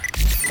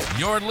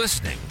You're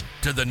listening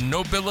to the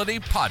Nobility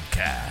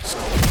Podcast.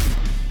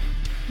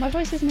 My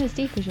voice isn't as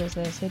deep as yours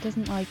though, so it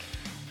doesn't like...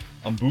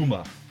 I'm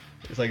Boomer.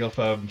 It's like off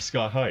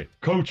Sky High.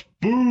 Coach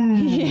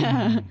Boom!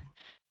 Yeah.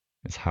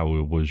 It's How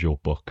Was Your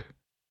Book?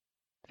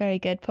 Very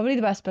good. Probably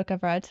the best book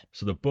I've read.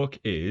 So the book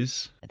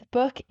is... The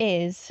book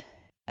is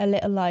A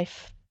Little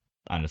Life.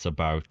 And it's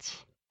about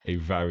a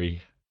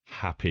very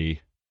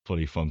happy,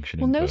 fully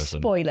functioning Well, no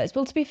person. spoilers.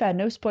 Well, to be fair,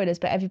 no spoilers,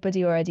 but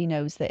everybody already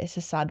knows that it's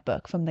a sad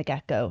book from the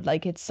get-go.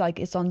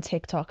 It's on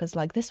TikTok as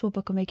like, this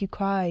book will make you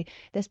cry.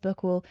 This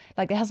book will...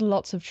 Like, it has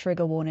lots of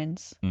trigger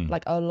warnings.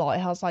 Like, a lot.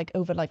 It has, like,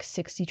 over,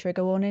 60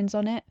 trigger warnings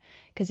on it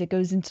because it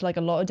goes into,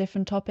 a lot of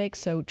different topics.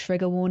 So,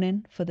 trigger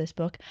warning for this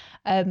book.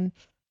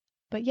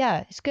 But,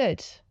 yeah, it's good.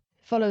 It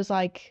follows,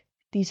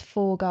 these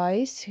 4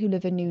 guys who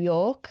live in New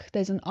York.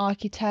 There's an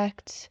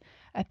architect,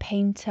 a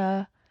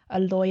painter, a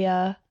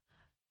lawyer,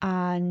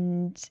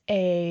 and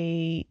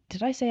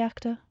did I say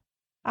actor?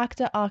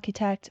 Actor,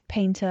 architect,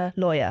 painter,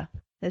 lawyer.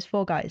 There's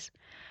 4 guys.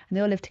 And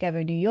they all live together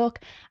in New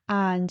York.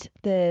 And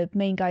the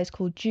main guy is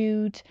called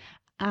Jude.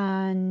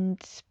 And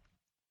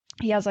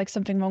he has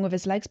something wrong with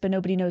his legs, but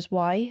nobody knows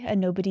why. And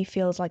nobody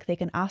feels like they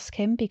can ask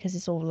him because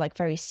it's all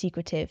very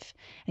secretive.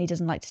 And he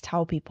doesn't like to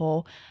tell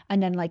people.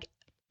 And then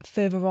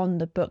further on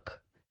the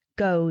book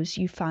goes,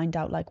 you find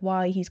out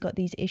why he's got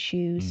these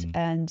issues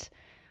and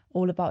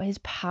all about his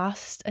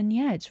past. And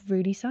yeah, it's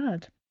really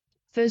sad.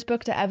 First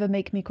book to ever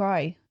make me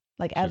cry,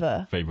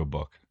 ever. Favorite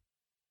book?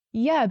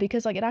 Yeah,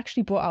 because it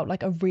actually brought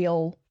out a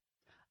real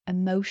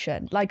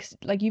emotion. Like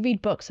you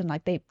read books and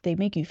they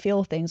make you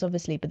feel things,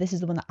 obviously, but this is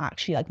the one that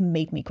actually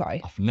made me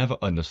cry. I've never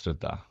understood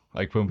that.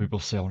 When people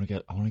say I want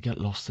to get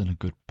lost in a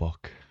good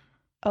book.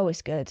 Oh,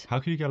 it's good. How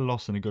can you get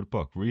lost in a good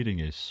book? Reading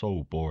is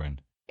so boring.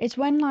 It's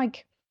when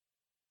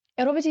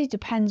it obviously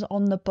depends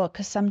on the book,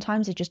 because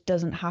sometimes it just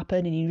doesn't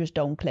happen and you just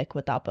don't click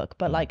with that book.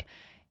 But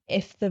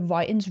if the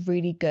writing's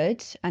really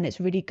good and it's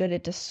really good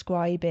at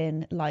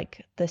describing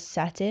the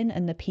setting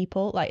and the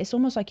people, it's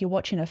almost like you're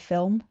watching a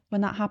film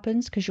when that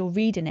happens, because you're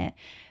reading it,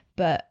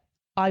 but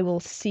I will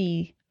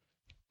see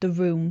the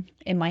room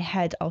in my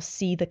head. I'll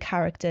see the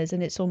characters,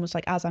 and it's almost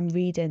like as I'm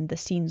reading, the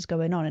scenes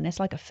going on, and it's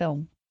like a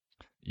film.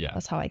 Yeah,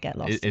 that's how I get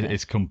lost.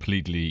 It's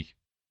completely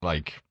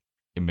it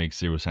makes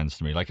zero sense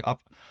to me.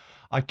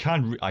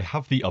 I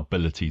have the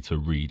ability to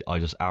read. I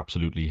just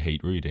absolutely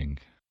hate reading.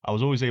 I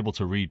was always able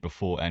to read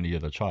before any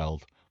other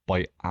child, but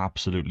I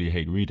absolutely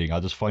hate reading. I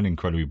just find it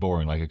incredibly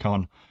boring. I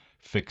can't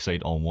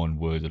fixate on one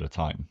word at a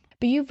time.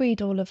 But you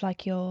read all of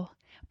your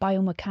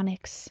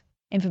biomechanics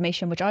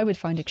information, which I would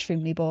find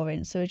extremely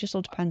boring. So it just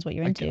all depends what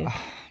you're into.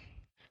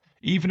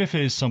 Even if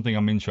it is something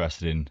I'm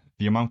interested in,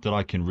 the amount that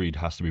I can read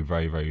has to be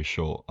very, very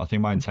short. I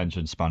think my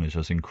attention span is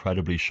just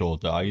incredibly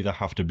short, that I either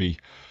have to be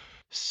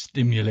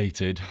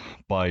stimulated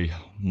by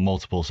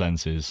multiple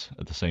senses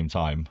at the same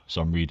time.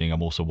 So I'm reading,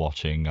 I'm also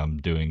watching, I'm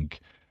doing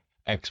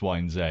X, Y,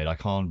 and Z. I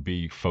can't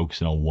be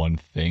focusing on one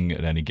thing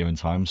at any given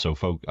time. So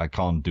I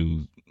can't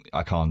do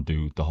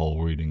the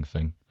whole reading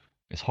thing.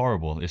 It's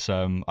horrible. It's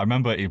I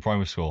remember in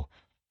primary school,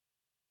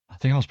 I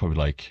think I was probably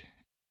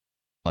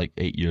like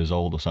 8 years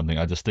old or something.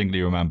 I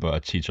distinctly remember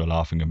a teacher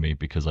laughing at me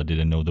because I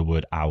didn't know the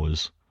word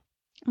hours.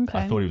 Okay.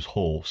 I thought it was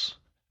horse.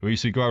 We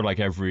used to go out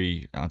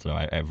every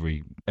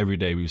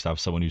day. We used to have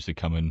someone who used to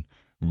come and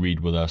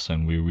read with us,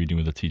 and we were reading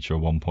with the teacher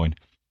at one point.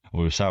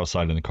 We were sat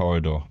outside in the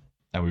corridor,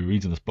 and we were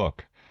reading this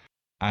book.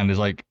 And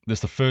it's this is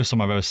the first time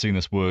I've ever seen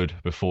this word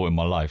before in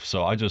my life.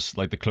 So I just,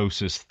 the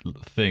closest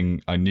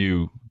thing I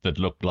knew that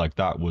looked like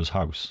that was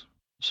house.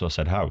 So I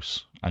said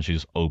house, and she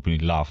just openly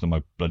laughed in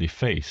my bloody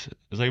face.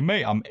 It's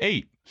mate, I'm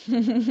 8.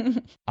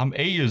 I'm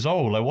 8 years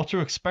old. What do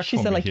you expect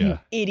from me here?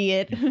 You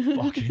idiot. You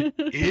fucking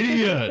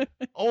idiot.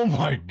 Oh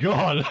my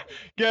God.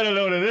 Get a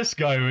load of this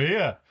guy over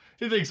here.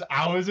 He thinks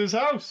ours is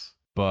house.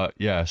 But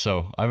yeah,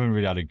 so I haven't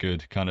really had a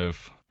good kind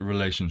of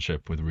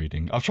relationship with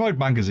reading. I've tried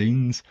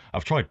magazines,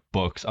 I've tried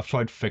books, I've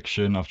tried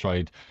fiction, I've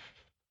tried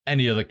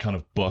any other kind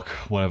of book,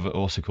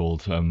 what's it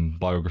called,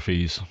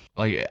 biographies.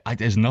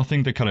 There's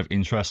nothing that kind of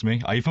interests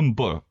me. I even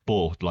bought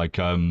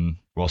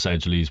Ross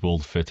Edgley's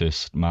World's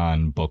Fittest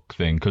Man book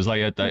thing, because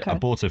I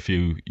bought it a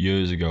few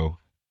years ago,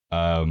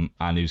 and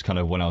it was kind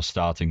of when I was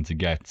starting to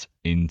get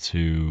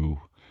into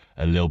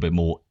a little bit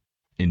more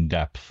in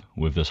depth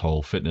with this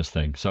whole fitness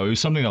thing. So it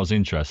was something I was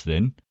interested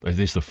in. But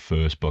this is the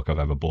first book I've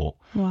ever bought.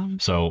 Wow.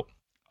 So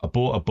I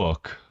bought a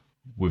book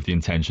with the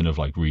intention of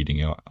reading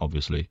it,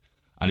 obviously.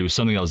 And it was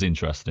something I was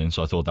interested in,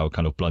 so I thought that would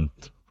kind of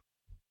blunt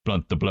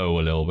the blow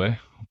a little bit,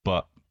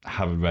 but I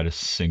haven't read a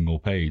single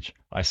page.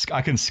 I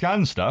can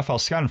scan stuff, I'll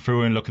scan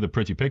through and look at the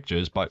pretty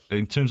pictures, but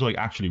in terms of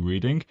actually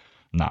reading,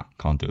 nah,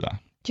 can't do that.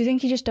 Do you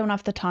think you just don't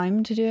have the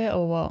time to do it,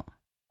 or what?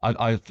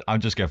 I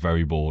just get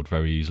very bored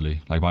very easily.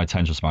 My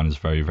attention span is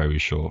very, very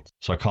short.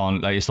 So I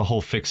can't, it's the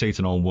whole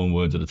fixating on one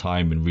word at a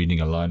time and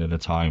reading a line at a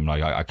time.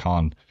 I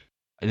can't.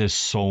 There's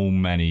so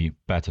many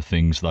better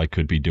things that I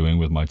could be doing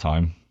with my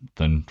time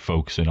than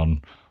focusing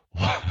on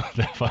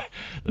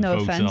no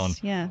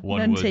offense,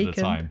 one word at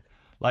a time.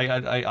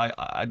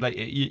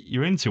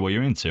 You're into what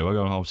you're into. I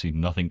got obviously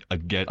nothing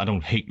again. I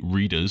don't hate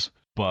readers,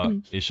 but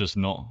it's just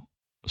not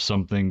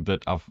something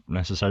that I've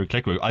necessarily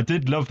clicked with. I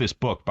did love this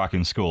book back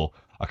in school.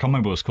 I can't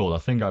remember what it's called. I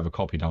think I have a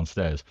copy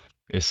downstairs.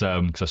 It's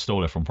because I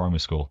stole it from primary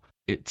school.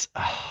 It's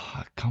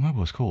I can't remember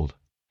what it's called.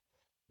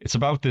 It's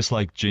about this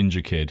like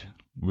ginger kid,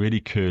 really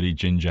curly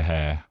ginger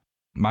hair,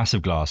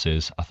 massive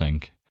glasses, I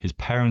think. His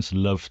parents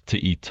loved to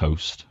eat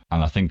toast,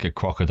 and I think a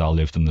crocodile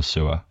lived in the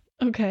sewer.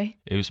 Okay.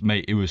 It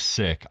was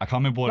sick. I can't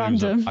remember what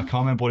Random. I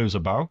can't remember what it was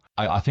about.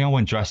 I think I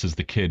went dressed as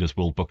the kid as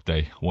World Book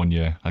Day one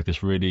year, like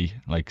this really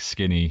like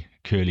skinny,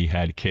 curly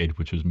haired kid,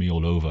 which was me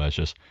all over. It's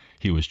just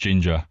he was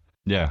ginger.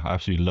 Yeah, I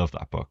absolutely love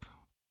that book.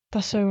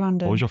 That's so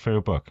random. What was your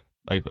favorite book?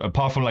 Like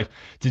apart from like,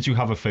 did you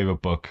have a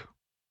favorite book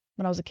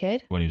When I was a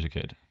kid? when you was a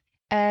kid?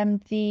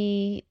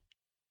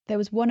 There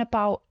was one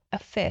about a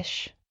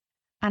fish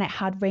and it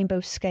had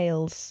rainbow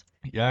scales.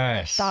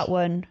 Yes. That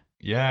one.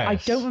 Yes. I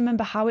don't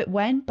remember how it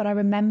went, but I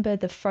remember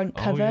the front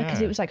Oh, cover because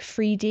yeah. it was like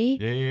 3D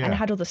Yeah. and it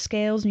had all the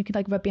scales and you could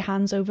like rub your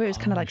hands over it. It was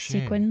kind of Oh, like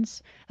shit.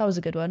 sequins. That was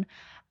a good one.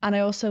 And I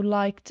also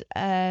liked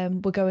We're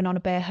Going on a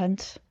Bear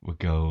Hunt. We're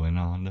going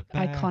on the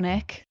bear.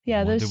 Iconic.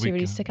 Yeah, What those did two we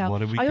really go- stick out. What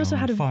did we I also go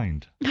had and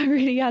find? I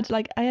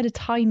had a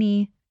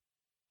tiny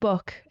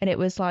book and it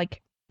was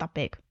like that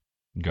big,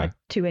 Okay. like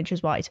 2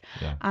 inches wide.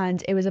 Yeah.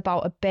 And it was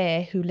about a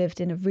bear who lived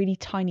in a really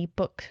tiny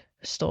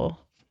bookstore.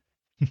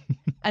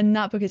 And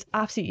that book is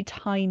absolutely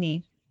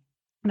tiny.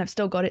 And I've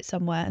still got it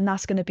somewhere. And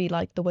that's going to be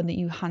like the one that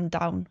you hand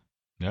down.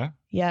 Yeah.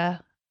 Yeah.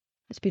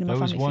 It's been in my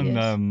There was family for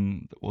one.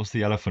 years. What's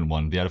the elephant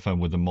one? The elephant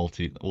with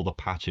all the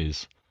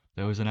patches.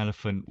 There was an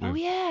elephant with Oh,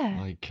 yeah.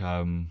 like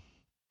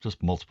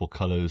just multiple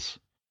colors.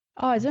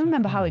 Oh, I don't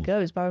remember how it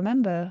called? goes, but I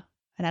remember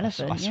an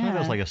elephant. I swear yeah. there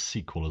was like a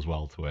sequel as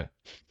well to it.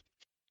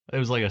 There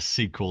was like a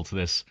sequel to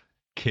this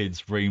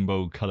kids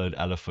rainbow colored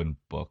elephant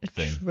book a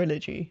thing.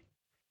 trilogy.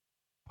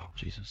 Oh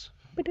Jesus.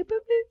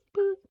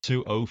 Boop.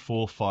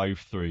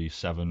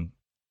 204537.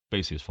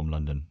 Basically, it's from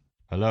London.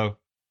 Hello.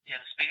 Yeah,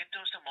 speaking to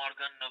Mr.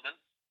 Morgan Noble.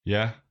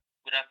 Yeah,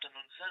 Good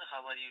afternoon, sir.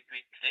 How are you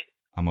doing today?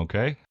 I'm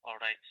okay. All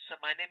right. So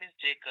my name is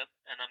Jacob,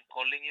 and I'm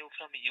calling you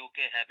from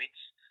UK Habits.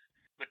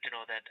 Good to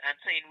know that. And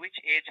sir, in which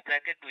age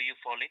bracket do you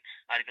fall in?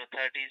 Are you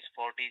 30s,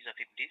 40s, or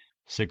 50s?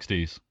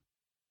 60s,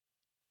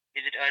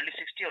 Is it early 60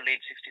 or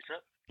late 60, sir?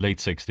 late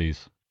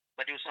 60s.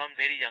 But you sound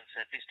very young,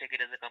 sir. Please take it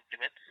as a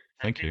compliment.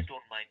 And Thank please you.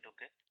 don't mind,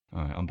 okay?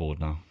 All right, I'm bored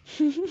now.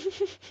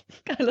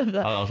 I love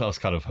that. I was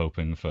kind of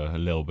hoping for a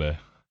little bit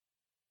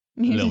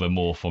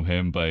more from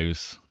him, but he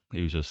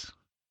was just.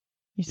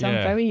 You sound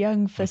yeah. very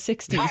young for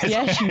 60s.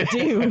 Yes, you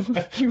do.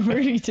 You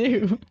really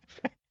do.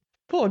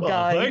 Poor Well,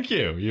 guy. thank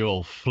you, you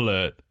old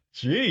flirt.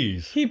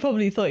 Jeez. He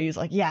probably thought he was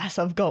like, yes,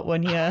 I've got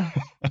one here.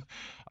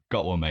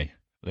 Got one, mate.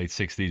 Late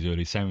 60s,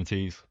 early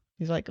 70s.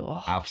 He's like,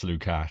 oh.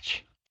 Absolute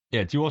catch.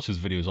 Yeah, do you watch his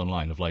videos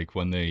online of like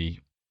when they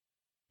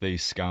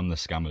scam the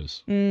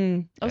scammers?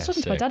 I was Yeah,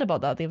 talking to my sick. dad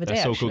about that the other day,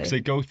 They're so cool actually. because they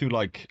go through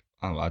like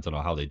I don't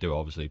know how they do it,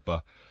 obviously,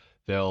 but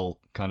they'll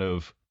kind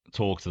of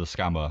talk to the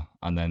scammer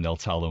and then they'll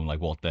tell them like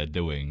what they're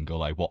doing or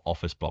like what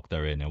office block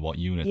they're in and what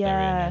unit they're in,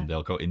 Yeah. and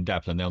they'll go in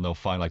depth and they'll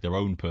find like their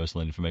own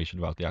personal information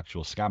about the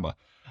actual scammer,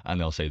 and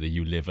they'll say that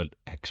you live at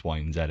X, Y,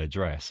 and Z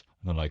address,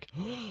 and they're like,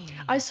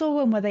 I saw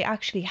one where they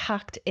actually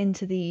hacked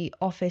into the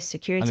office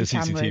security And the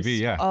cameras. CCTV,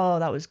 yeah. Oh,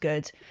 that was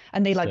good.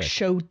 And they like Sick.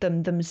 showed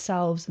them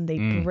themselves and they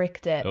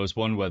bricked it. there was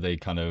one where they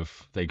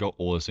got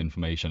all this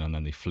information and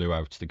then they flew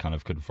out to kind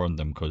of confront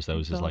them because there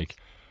was this God. like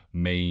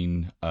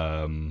main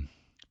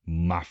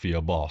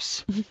mafia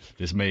boss,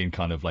 this main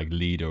kind of like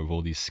leader of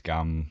all these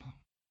scam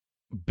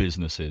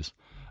businesses,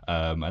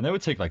 and they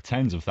would take like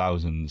tens of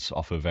thousands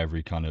off of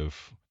every kind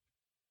of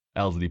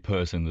elderly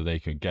person that they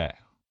could get.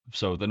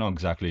 So they're not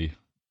exactly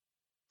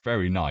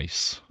very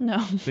nice. No.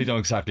 They don't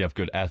exactly have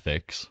good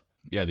ethics.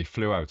 Yeah, they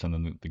flew out and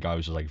then the guy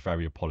was just like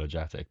very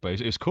apologetic, but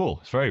it's cool.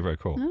 It's very, very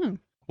cool. Oh.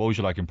 What was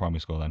you like in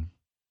primary school then?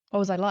 What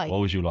was I like? What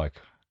was you like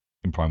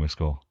in primary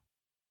school?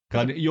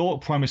 'Cause your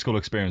primary school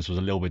experience was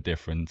a little bit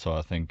different, so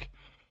I think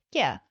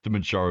Yeah. the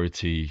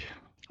majority.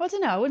 I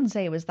don't know. I wouldn't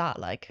say it was that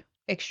like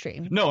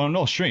extreme. No, I'm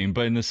not extreme,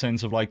 but in the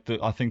sense of like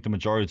I think the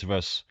majority of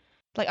us,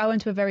 Like I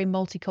went to a very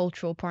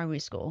multicultural primary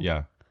school.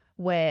 yeah,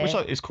 Where which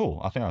is cool.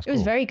 I think that's it was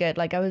cool. very good.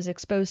 Like I was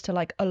exposed to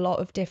like a lot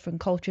of different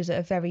cultures at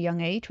a very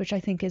young age, which I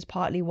think is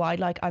partly why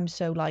like I'm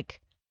so like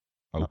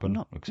Open,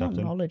 not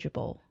accepting.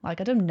 knowledgeable. Like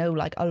I don't know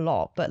like a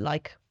lot, but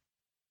like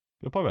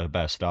You're probably a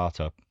better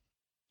startup.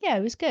 yeah,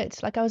 it was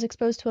good. Like I was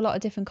exposed to a lot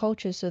of different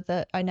cultures so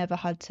that I never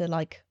had to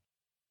like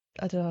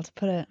I don't know how to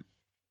put it.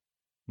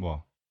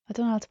 Well, I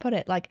don't know how to put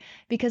it. Like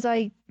because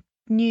I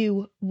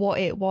knew what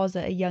it was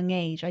at a young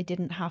age, I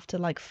didn't have to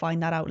like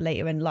find that out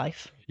later in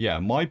life. yeah,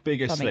 my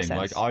biggest That makes thing,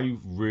 like sense. I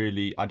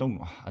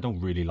don't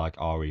really like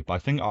RE, but I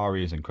think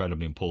RE is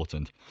incredibly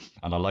important,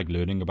 and I like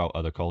learning about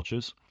other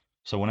cultures.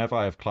 So whenever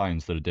I have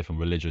clients that are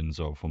different religions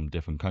or from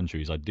different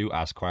countries, I do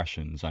ask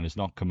questions, and it's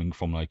not coming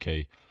from like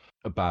a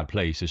bad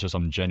place. It's just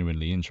I'm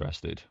genuinely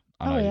interested,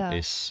 and Oh,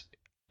 yeah.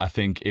 I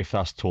think if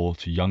that's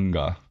taught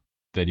younger,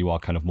 then you are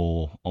kind of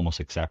more almost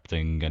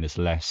accepting, and it's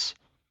less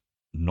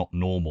not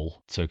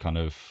normal to kind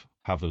of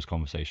have those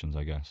conversations,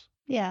 I guess.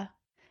 Yeah.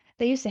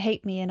 They used to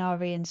hate me in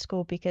RE in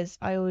school because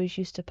I always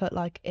used to put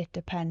like, it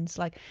depends.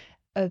 Like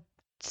a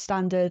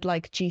standard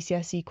like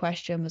GCSE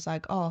question was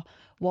like, oh,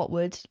 what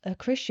would a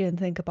Christian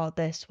think about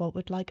this? What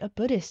would like a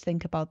Buddhist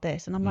think about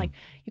this? And I'm like,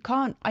 you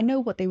can't, I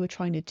know what they were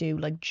trying to do,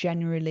 like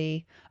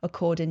generally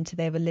according to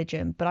their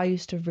religion, but I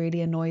used to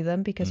really annoy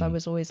them because I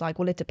was always like,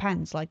 well, it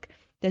depends. Like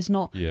there's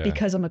not,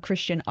 because I'm a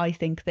Christian, I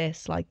think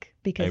this, like,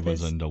 because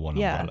everyone's there's, under one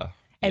umbrella.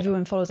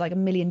 Everyone follows like a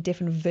million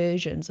different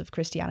versions of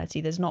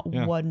Christianity. There's not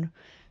one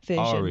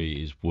version.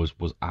 RE was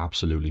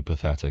absolutely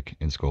pathetic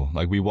in school.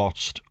 Like we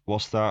watched,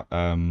 what's that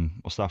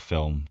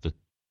film? The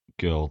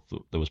girl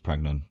that was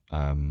pregnant.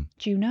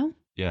 Juno?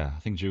 Yeah, I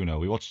think Juno.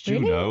 We watched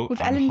Really? Juno With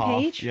and Ellen half,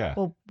 Page? Yeah.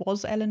 Or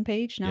was Ellen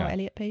Page, now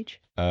Elliot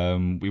Page?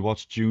 We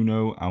watched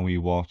Juno and we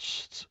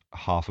watched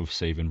half of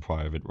Saving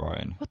Private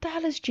Ryan. What the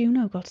hell has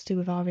Juno got to do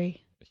with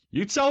RE?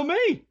 You tell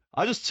me.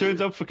 I just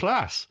turned up for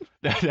class.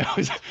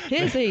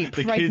 Here's a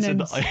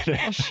pregnant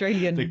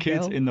Australian The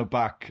kids girl. in the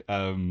back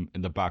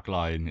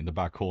line, in the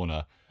back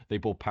corner, they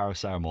bought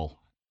paracetamol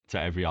to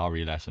every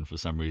RE lesson for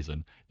some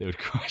reason. They would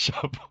crush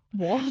up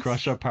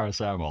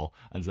paracetamol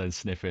and then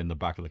sniff it in the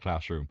back of the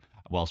classroom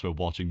whilst we're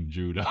watching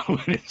Judo.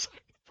 It's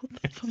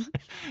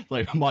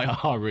like my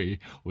RE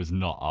was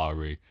not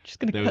RE. Just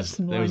gonna cut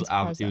some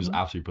lines. It was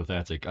absolutely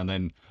pathetic. And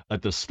then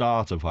at the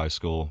start of high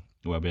school,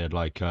 where we had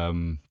like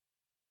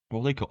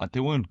what were they called? They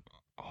weren't.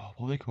 Oh,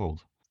 what were they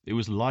called? It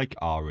was like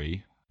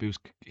RE, but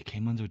it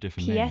came under a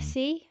different name.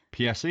 PSE?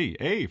 PSE.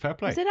 Hey, fair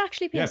play. Is it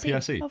actually PSE? Yeah,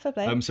 PSE. Oh, fair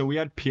play. So we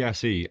had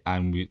PSE,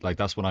 and we like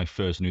that's when I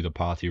first knew the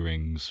party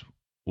rings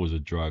was a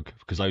drug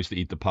because I used to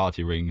eat the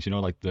party rings. You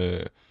know, like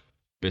the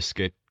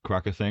biscuit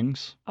cracker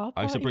things. Oh,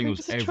 I used to bring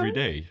those every drug?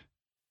 day.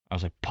 I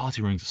was like,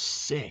 party rings are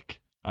sick.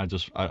 I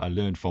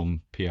learned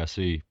from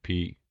PSE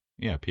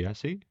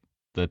PSE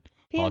that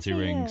party PSE,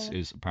 rings yeah.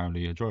 is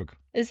apparently a drug.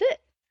 Is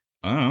it?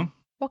 I don't know.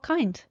 What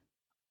kind?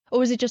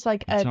 Or is it just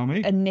like Tell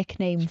me. a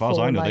nickname As far as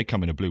for I know, like... they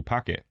come in a blue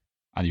packet,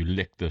 and you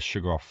lick the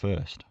sugar off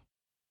first.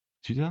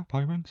 Do you do that,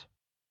 party rings?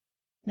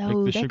 No, lick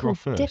the they're sugar called off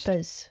first.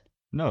 dippers.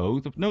 No,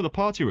 the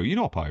party ring. You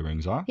know what party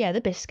rings are? Yeah, the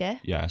biscuit.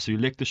 Yeah, so you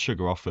lick the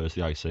sugar off first,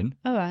 the icing,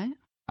 All right.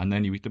 and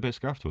then you eat the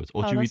biscuit afterwards.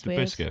 Or Oh, do you eat that's the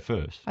weird. biscuit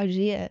first? I just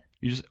eat it.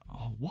 You just,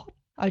 oh, what?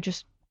 I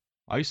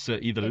used to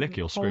either lick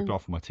it or scrape it whole-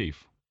 off with my teeth.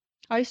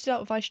 used to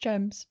start with ice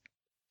gems.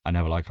 I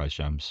never like ice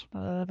gems. I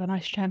love an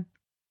ice gem.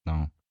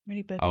 No.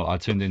 Really big. I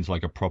turned into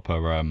like a proper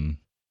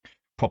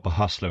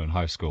hustler in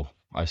high school.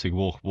 I used to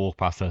walk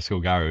past their school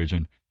garage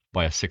and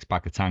buy a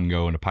 6-pack of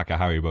Tango and a pack of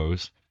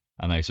Haribos,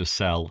 and I used to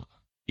sell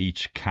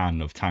each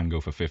can of Tango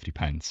for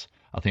 50p.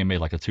 I think I made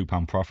like a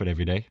 £2 profit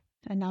every day.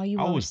 And now you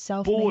I are a was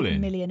self-made balling.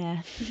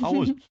 millionaire. I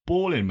was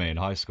balling, mate, in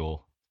high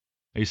school.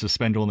 I used to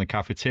spend all in the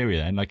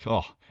cafeteria and like,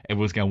 oh,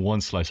 everyone's getting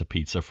one slice of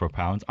pizza for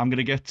 £1. I'm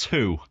gonna get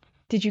 2.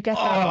 Did you get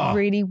that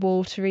really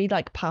watery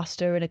like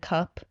pasta in a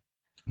cup?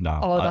 No,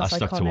 Oh, I that's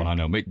stuck to iconic. one I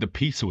know. Mate, the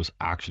pizza was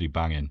actually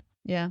banging.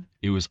 Yeah.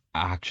 It was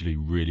actually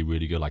really,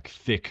 really good. Like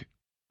thick,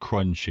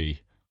 crunchy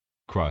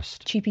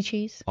crust. Cheapy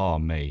cheese. Oh,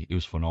 mate, it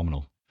was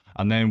phenomenal.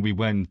 And then we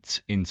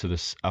went into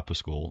this upper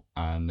school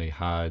and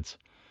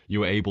you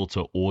were able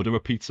to order a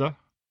pizza.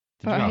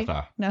 Did you have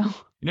that? No.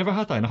 You never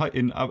had that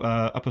in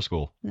upper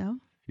school? No.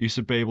 You used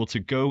to be able to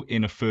go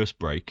in a first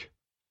break,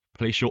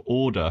 place your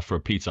order for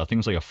a pizza. I think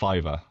it was like a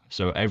 £5.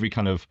 So every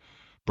kind of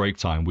break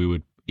time, we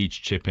would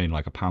each chip in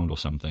like £1 or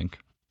something.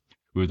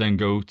 We would then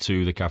go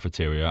to the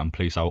cafeteria and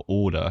place our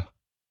order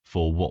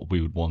for what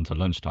we would want at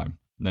lunchtime.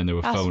 And then they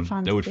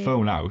would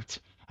phone out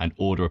and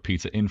order a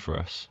pizza in for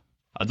us.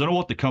 I don't know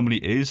what the company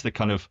is that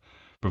kind of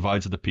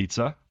provides the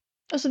pizza.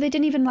 Oh, so they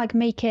didn't even like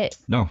make it.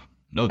 No,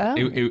 Oh.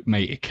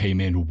 it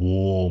came in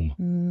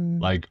warm,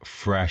 like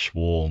fresh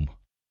warm.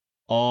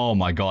 Oh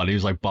my God, it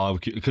was like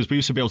barbecue, because we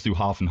used to be able to do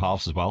half and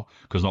halves as well,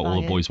 because not all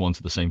the boys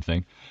wanted the same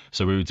thing.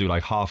 So we would do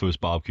like half of it was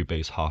barbecue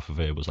based, half of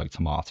it was like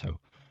tomato.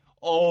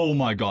 Oh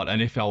my God. And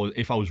if I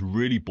was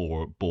really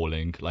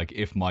balling, like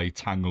if my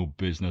Tango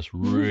business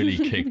really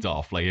kicked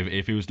off, like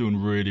if it was doing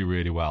really,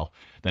 really well,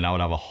 then I would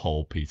have a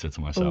whole pizza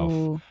to myself.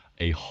 Ooh.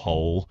 A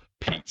whole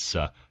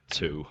pizza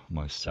to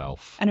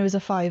myself. And it was a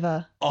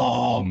 £5.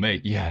 Oh,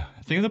 mate, yeah.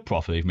 Think of the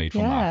profit they've made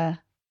from that.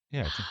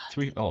 Yeah.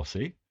 Yeah.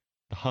 See?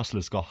 The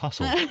hustler's got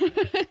hustle.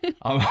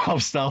 I'm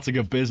starting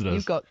a business.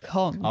 You've got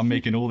cons. I'm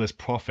making all this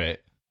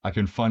profit. I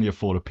can finally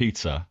afford a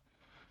pizza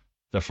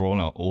that for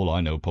all I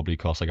know probably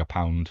costs like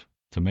 £1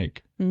 to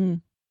make.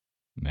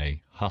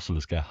 May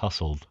hustlers get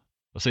hustled.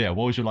 So yeah,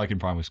 what was you like in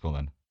primary school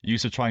then? You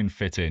used to try and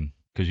fit in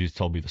because you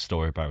told me the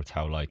story about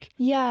how like,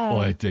 Yeah. oh,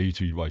 I dare you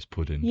to eat rice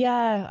pudding.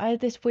 Yeah, I had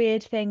this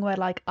weird thing where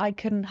like I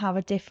couldn't have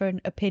a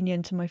different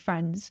opinion to my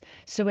friends.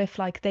 So if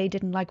like they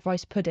didn't like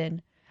rice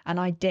pudding and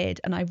I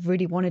did and I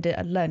really wanted it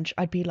at lunch,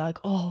 I'd be like,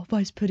 oh,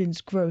 rice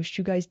pudding's gross.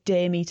 You guys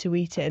dare me to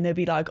eat it. And they'd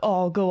be like,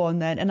 oh, go on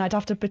then. And I'd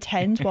have to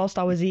pretend whilst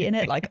I was eating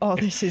it like, oh,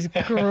 this is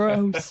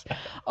gross.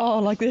 Oh,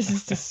 like this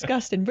is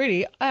disgusting.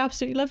 Really, I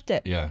absolutely loved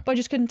it. Yeah. But I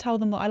just couldn't tell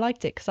them that I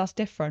liked it because that's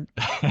different.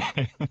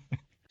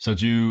 So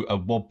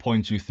at what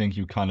point do you think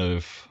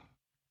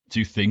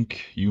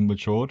you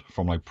matured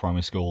from like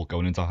primary school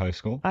going into high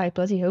school? I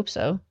bloody hope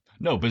so.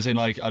 No, but as in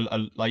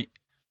like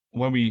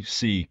when we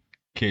see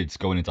kids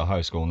going into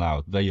high school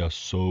now, they are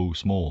so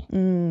small.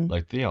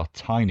 Like they are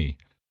tiny.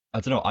 I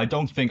don't know. I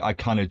don't think I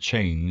kind of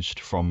changed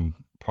from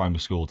primary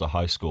school to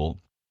high school.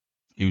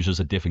 It was just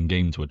a different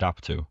game to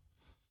adapt to.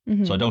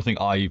 So I don't think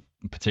I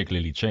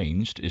particularly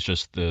changed. It's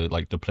just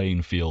the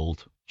playing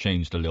field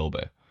changed a little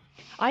bit.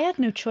 I had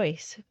no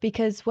choice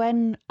because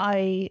when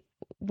I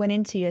went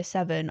into year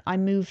 7, I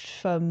moved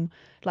from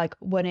like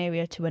one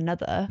area to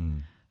another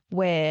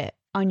where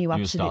I knew You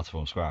absolutely started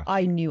from scratch.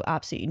 I knew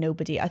absolutely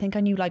nobody. I think I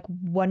knew like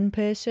one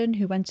person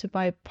who went to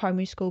my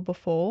primary school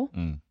before,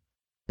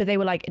 but they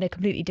were like in a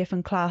completely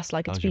different class.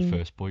 Like That it's was been your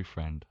first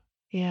boyfriend.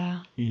 Yeah.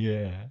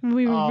 Yeah.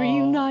 We were Aw.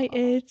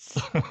 reunited.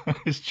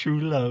 It's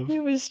true love.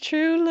 It was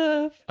true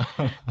love.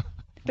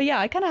 But yeah,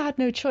 I kind of had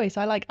no choice.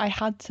 I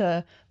had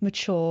to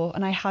mature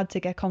and I had to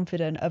get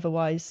confident.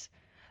 Otherwise,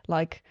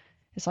 like,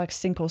 it's like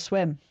sink or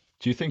swim.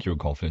 Do you think you were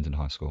confident in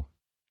high school?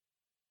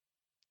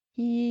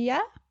 Yeah.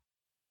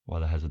 Why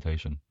the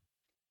hesitation?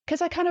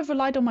 Because I kind of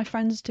relied on my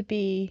friends to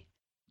be.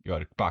 You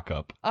had a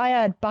backup. I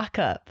had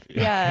backup.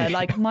 Yeah.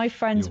 Like, my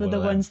friends You were the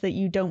were them. ones that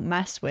you don't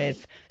mess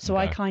with. So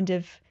I Okay. kind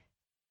of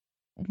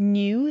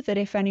knew that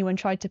if anyone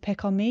tried to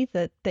pick on me,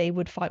 that they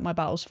would fight my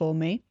battles for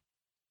me.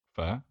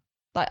 Fair.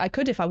 Like, I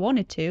could if I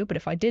wanted to, but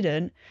if I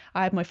didn't,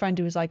 I had my friend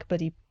who was like a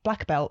buddy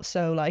black belt,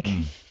 so like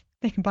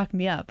they can back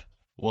me up.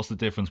 What's the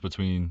difference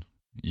between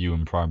you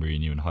in primary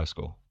and you in high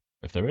school?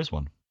 If there is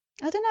one.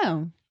 I don't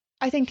know.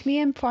 I think me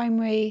in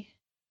primary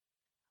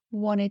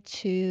wanted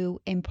to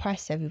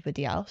impress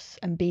everybody else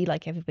and be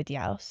like everybody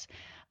else.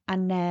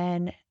 And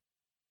then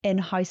in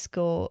high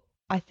school,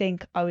 I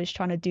think I was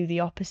trying to do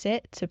the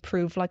opposite to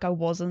prove like I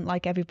wasn't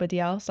like everybody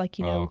else. Like,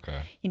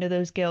 Okay. you know,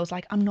 those girls,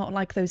 like, I'm not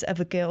like those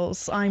other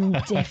girls. I'm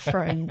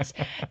different.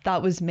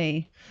 That was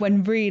me.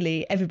 When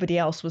really everybody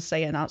else was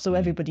saying that. So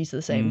everybody's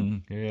the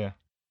same. Yeah.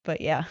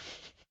 But yeah.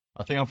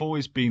 I think I've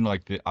always been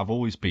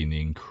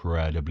the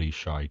incredibly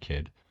shy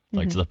kid.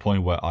 Like to the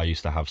point where I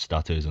used to have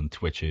stutters and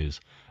twitches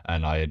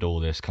and I had all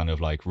this kind of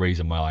like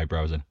raising my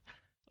eyebrows and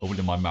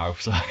opening my mouth.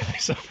 So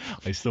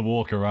I used to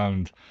walk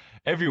around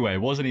everywhere.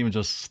 It wasn't even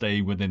just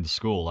staying within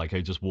school. Like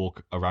I just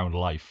walk around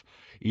life,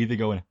 either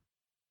going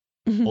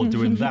or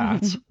doing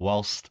that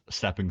whilst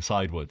stepping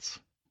sideways.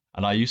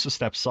 And I used to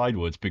step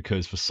sideways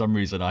because for some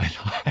reason I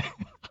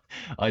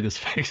had this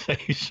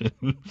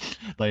fixation.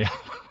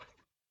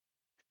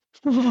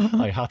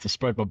 I had to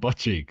spread my butt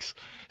cheeks.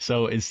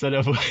 So instead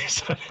of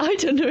I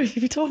don't know if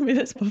you've told me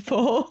this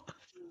before.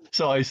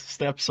 so I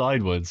stepped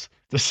sideways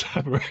to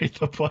separate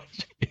the butt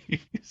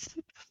cheeks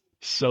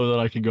so that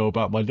I could go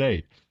about my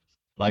day.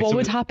 Like What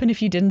would happen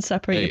if you didn't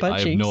separate your butt I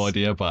cheeks? have no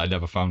idea, but I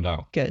never found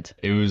out. Good.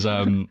 It was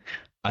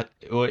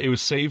it would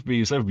save me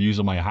instead of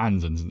using my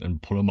hands and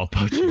pulling my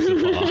butt cheeks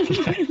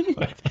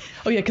apart.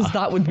 Oh yeah, because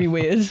that would be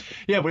weird.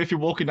 Yeah, but if you're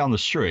walking down the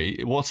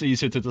street, what's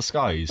easier to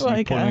disguise? Well,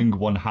 You okay. putting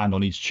one hand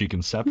on each cheek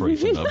and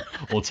separating them,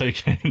 or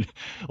taking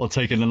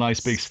a nice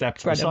big step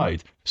to the Spread 'em.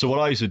 side. So what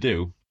I used to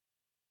do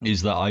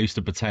is that I used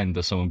to pretend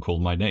that someone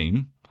called my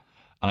name,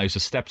 and I used to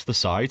step to the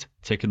side,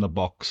 tick in the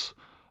box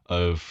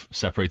of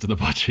separating the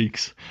butt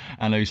cheeks,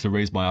 and I used to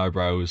raise my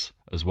eyebrows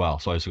as well.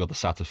 So I used to got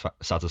the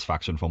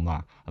satisfaction from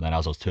that. And then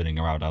as I was turning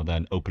around, I would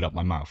then open up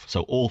my mouth.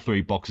 So all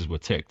 3 boxes were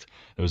ticked.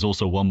 There was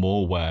also one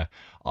more where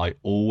I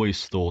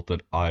always thought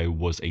that I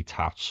was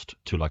attached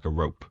to like a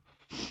rope.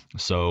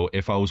 So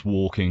if I was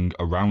walking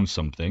around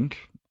something,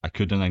 I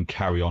couldn't then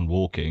carry on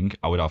walking.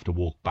 I would have to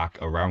walk back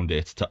around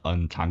it to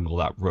untangle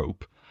that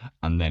rope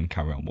and then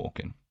carry on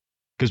walking.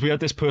 Because we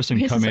had this person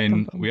Where does come that in.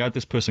 come from? We had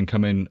this person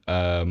come in.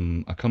 I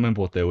can't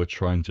remember what they were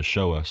trying to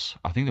show us.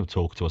 I think they were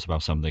talking to us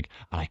about something,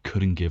 and I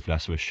couldn't give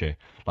less of a shit.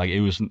 Like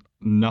it was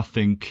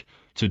nothing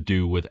to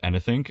do with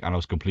anything, and I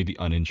was completely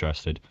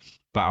uninterested.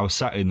 But I was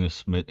sat in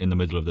the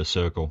middle of this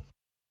circle,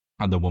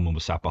 and the woman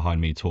was sat behind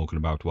me talking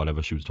about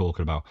whatever she was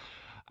talking about,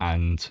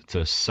 and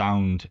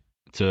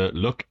to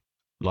look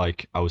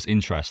like I was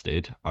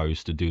interested, I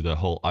used to do the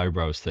whole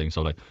eyebrows thing.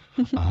 So like,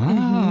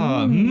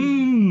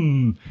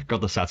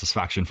 got the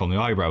satisfaction from the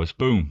eyebrows.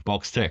 Boom,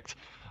 box ticked.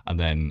 And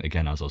then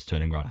again, as I was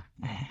turning around,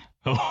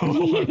 over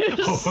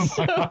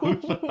my mouth.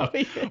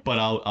 Weird. But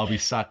I'll be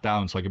sat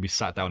down, so I can be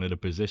sat down in a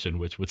position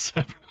which would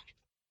separate.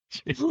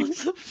 What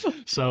the fuck?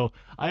 So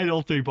I had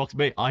all 3 boxes.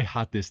 Mate, I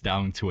had this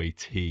down to a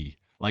T.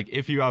 Like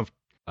if you have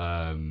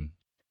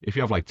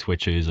like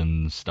twitches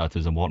and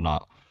stutters and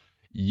whatnot,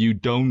 you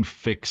don't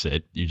fix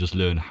it. You just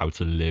learn how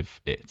to live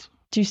it.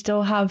 Do you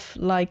still have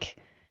like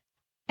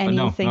any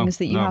No, things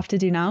that you no. have to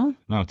do now?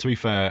 No, to be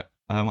fair,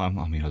 I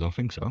mean, I don't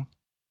think so.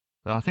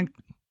 I think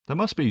there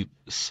must be.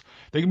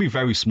 They can be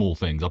very small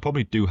things. I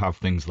probably do have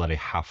things that I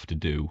have to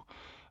do,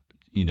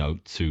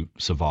 to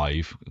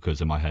survive.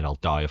 Because in my head, I'll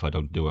die if I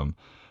don't do them.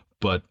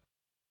 But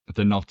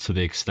they're not to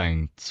the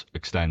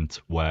extent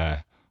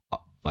where,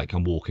 like,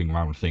 I'm walking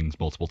around things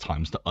multiple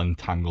times to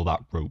untangle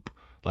that rope.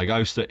 Like I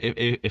used to,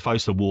 if I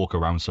used to walk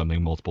around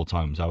something multiple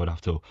times, I would have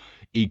to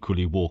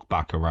equally walk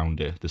back around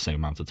it the same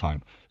amount of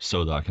time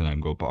so that I can then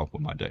go back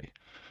with my day.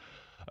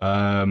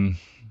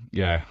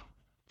 Yeah,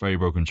 very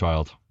broken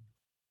child.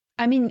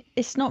 I mean,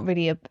 it's not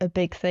really a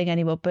big thing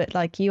anymore, but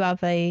like you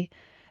have a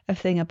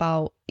thing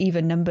about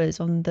even numbers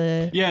on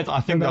the Yeah,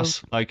 I think remote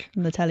that's like,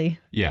 on the telly.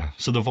 yeah.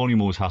 So the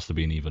volume always has to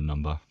be an even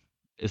number.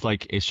 It's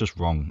like it's just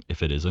wrong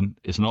if it isn't.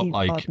 It's not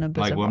Odd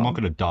numbers are well, I'm not wrong.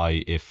 gonna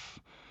die if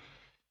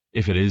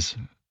it is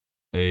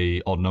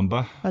a odd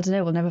number. I don't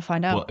know. We'll never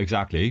find out. Well,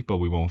 exactly, but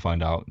we won't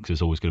find out because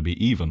it's always going to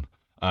be even.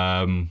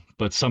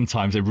 But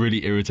sometimes it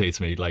really irritates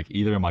me, like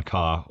either in my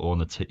car or on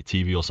the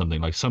TV or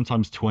something. Like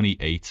sometimes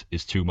 28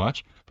 is too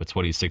much, but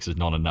 26 is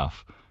not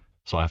enough.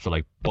 So I have to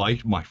like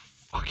bite my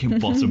fucking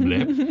bottom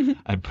lip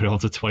and put it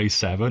onto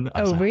 27.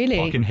 Oh, really?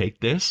 I fucking hate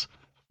this,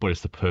 but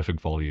it's the perfect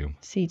volume.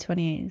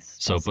 C28.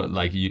 So, but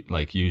like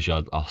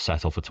usually I'll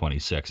set off at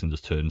 26 and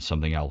just turn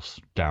something else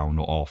down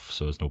or off,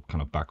 so there's no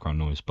kind of background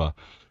noise. But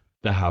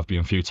there have been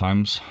a few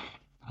times,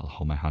 I'll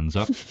hold my hands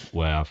up,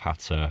 where I've had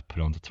to put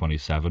it on to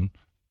 27.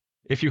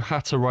 If you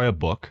had to write a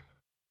book,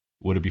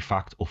 would it be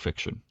fact or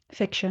fiction?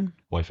 Fiction.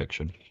 Why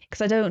fiction?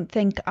 Because I don't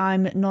think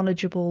I'm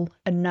knowledgeable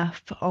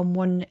enough on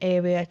one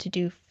area to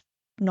do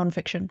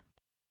non-fiction.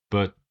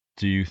 But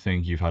do you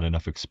think you've had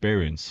enough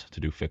experience to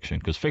do fiction?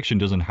 Because fiction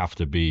doesn't have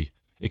to be,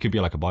 it could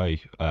be like a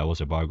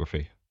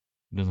biography.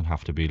 It doesn't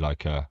have to be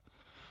like a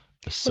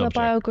subject.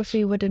 Well, a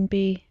biography wouldn't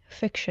be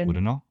fiction. Would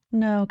it not?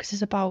 No, because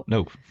it's about...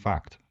 No,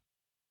 fact.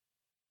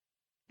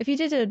 If you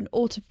did an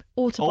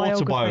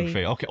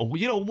autobiography... Okay. Oh,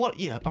 you know what?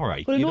 Yeah, all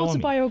right. Well, an you know what I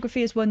mean?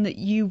 autobiography is one that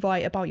you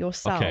write about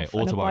yourself. Okay, and a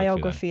autobiography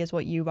biography is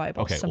what you write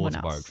about Okay, someone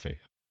else. autobiography.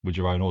 Would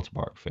you write an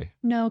autobiography?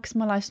 No, because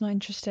my life's not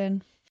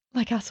interesting.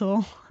 Like, at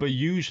all. But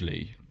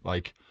usually,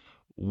 like,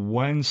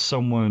 when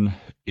someone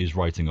is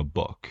writing a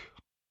book,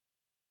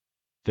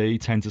 they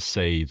tend to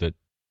say that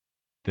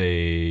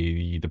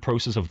the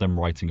process of them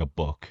writing a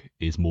book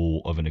is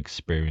more of an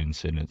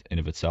experience in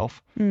of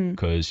itself,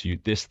 because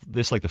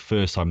this like the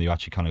first time you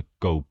actually kind of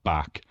go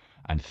back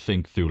and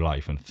think through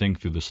life and think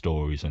through the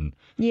stories and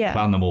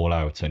plan them all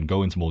out and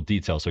go into more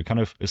detail. So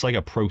it's like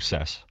a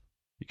process.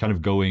 You're kind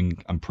of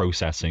going and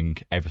processing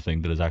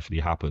everything that has actually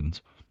happened,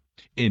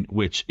 in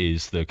which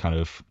is the kind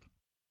of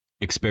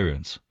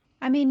experience.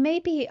 I mean,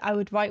 maybe I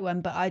would write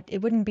one, but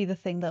it wouldn't be the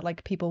thing that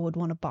like people would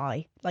want to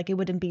buy. Like, it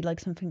wouldn't be like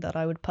something that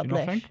I would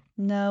publish. think?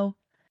 No,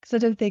 because I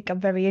don't think I'm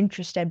very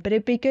interested. But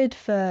it'd be good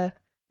for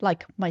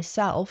like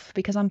myself,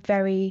 because I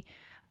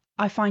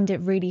find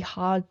it really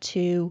hard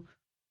to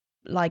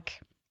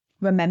like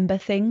remember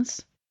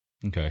things.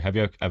 Okay. Have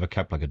you ever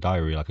kept like a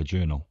diary, like a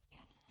journal?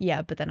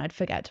 Yeah, but then I'd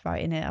forget to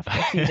write in it after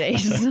a few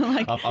days.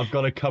 Like, I've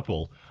got a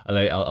couple, and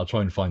I'll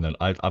try and find them.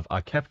 I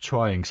kept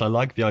trying because I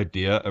like the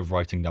idea of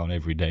writing down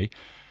every day,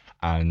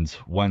 and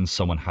when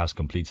someone has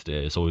completed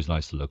it, it's always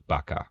nice to look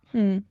back at.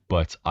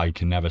 But I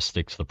can never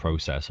stick to the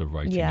process of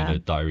writing in a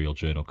diary or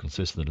journal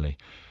consistently.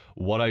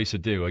 What I used to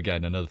do,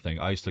 again, another thing,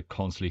 I used to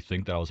constantly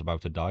think that I was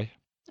about to die.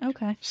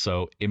 okay.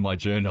 So in my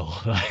journal,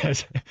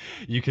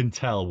 you can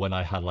tell when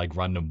I had like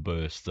random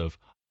bursts of,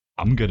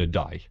 I'm gonna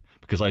die.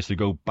 Because I used to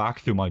go back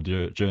through my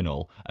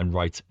journal and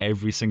write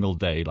every single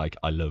day, like,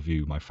 I love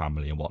you, my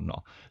family, and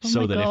whatnot.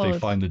 So that if they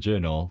find the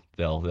journal,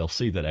 they'll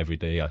see that every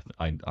day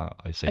I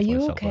say to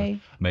myself, okay?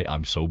 Mate,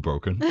 I'm so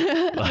broken.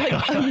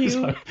 Like, are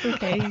you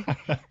okay?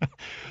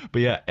 But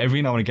yeah,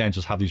 every now and again,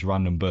 just have these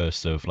random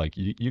bursts of, like,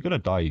 you're going to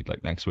die,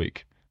 like, next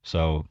week.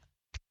 So,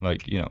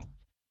 like, you know,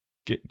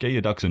 get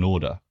your ducks in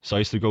order. So I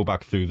used to go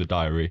back through the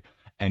diary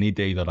any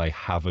day that I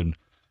haven't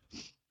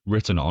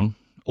written on,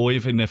 or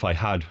even if I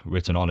had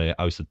written on it,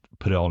 I used to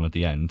put it on at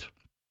the end.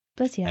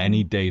 But yeah.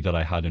 Any day that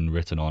I hadn't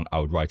written on, I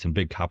would write in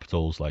big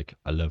capitals like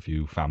I love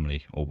you,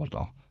 family, or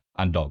whatnot.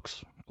 And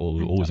dogs.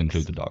 Always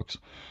include the dogs.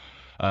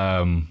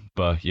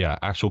 But yeah,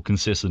 actual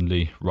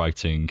consistently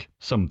writing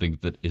something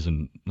that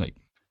isn't like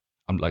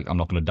I'm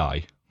not gonna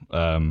die.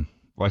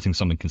 Writing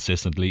something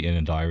consistently in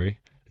a diary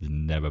has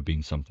never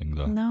been something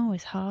that No,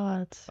 it's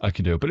hard. I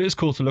can do. But it is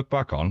cool to look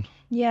back on.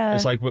 Yeah.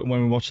 It's like when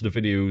we watched the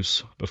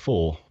videos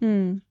before,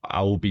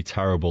 I will be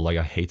terrible. Like,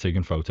 I hate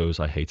taking photos,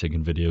 I hate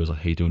taking videos, I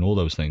hate doing all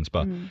those things.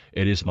 But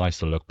it is nice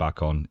to look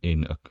back on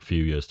in a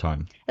few years'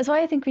 time. That's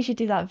why I think we should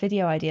do that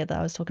video idea that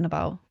I was talking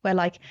about, where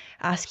like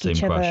ask Same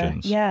each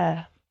questions. other.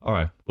 Yeah. All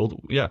right. Well,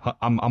 yeah,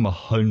 I'm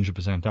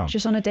 100% down.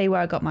 Just on a day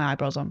where I got my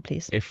eyebrows on,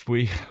 please. If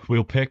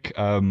we'll pick,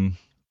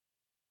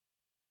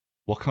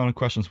 what kind of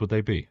questions would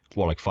they be?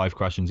 What, like 5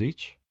 questions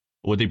each?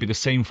 Or would they be the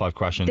same 5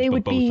 questions, They but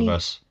would both be, of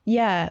us?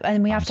 Yeah,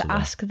 and we have answer to them?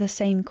 ask the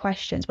same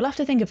questions. We'll have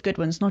to think of good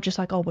ones, not just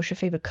like, oh, what's your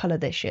favorite color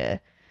this year?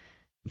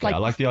 Yeah, I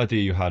like the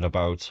idea you had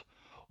about,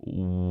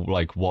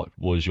 like, what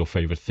was your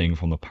favorite thing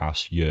from the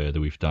past year that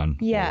we've done?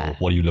 Yeah. Or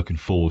what are you looking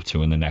forward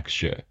to in the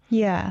next year?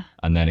 Yeah.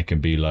 And then it can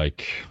be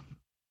like,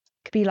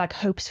 It could be like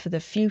hopes for the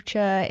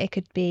future. It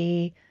could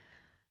be,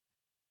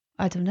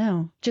 I don't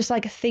know, just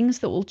like things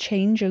that will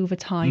change over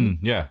time.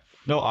 yeah.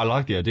 No, I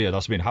like the idea.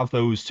 That's have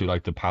those two,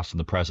 like the past and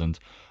the present.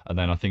 And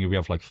then I think if we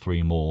have like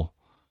 3 more,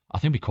 I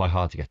think it'd be quite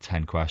hard to get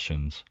 10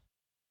 questions.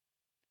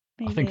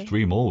 Maybe. I think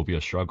 3 more would be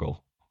a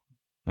struggle.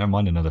 Never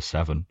mind another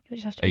 7. It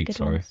just have to be 8, good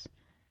sorry. ones.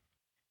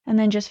 And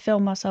then just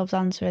film ourselves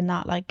answering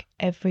that like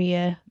every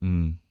year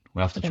We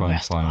have for to the try and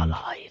rest of our find.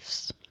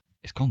 lives.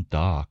 It's gone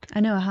dark. I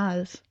know it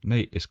has.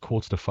 Mate, it's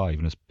 4:45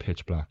 and it's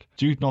pitch black.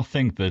 Do you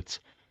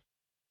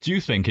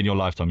think in your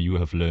lifetime you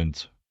have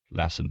learned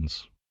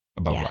lessons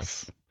about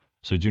life?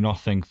 So do you not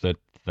think that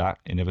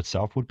in of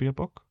itself would be a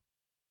book?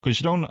 Because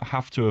you don't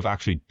have to have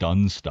actually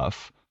done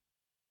stuff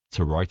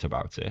to write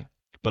about it.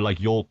 But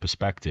like your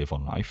perspective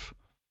on life,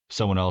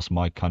 someone else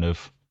might kind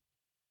of,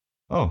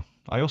 oh,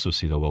 I also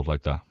see the world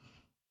like that.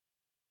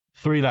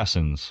 3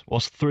 lessons.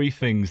 What's 3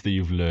 things that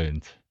you've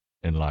learned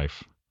in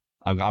life?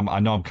 I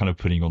know I'm kind of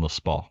putting you on the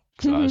spot.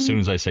 So as soon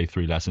as I say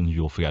 3 lessons,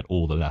 you'll forget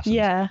all the lessons.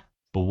 Yeah.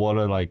 But what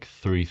are like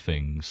 3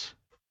 things?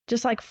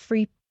 Just like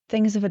 3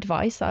 things of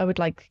advice that I would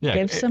like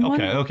give someone.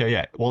 Okay,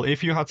 yeah. Well,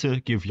 if you had to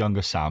give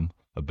younger Sam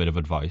a bit of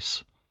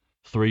advice,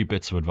 3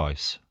 bits of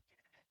advice.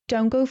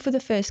 Don't go for the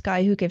first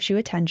guy who gives you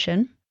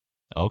attention.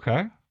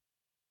 Okay.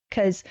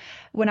 Because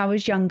when I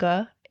was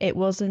younger, it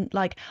wasn't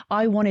like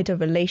I wanted a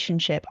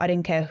relationship. I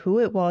didn't care who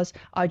it was.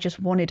 I just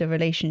wanted a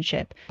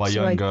relationship. By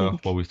younger,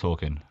 what are we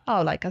talking?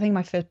 Oh, like I think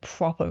my first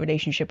proper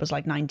relationship was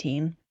like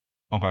 19.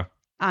 Okay.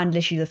 And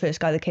literally the first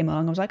guy that came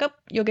along, I was like, oh,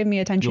 you're giving me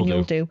attention,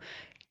 you'll do.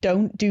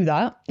 Don't do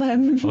that.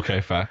 Okay,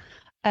 fair.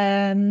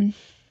 Oh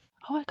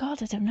my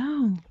God, I don't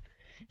know.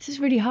 This is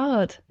really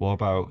hard. What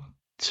about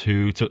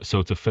 2,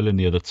 to fill in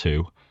the other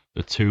 2,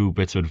 the 2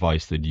 bits of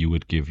advice that you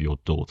would give your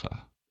daughter?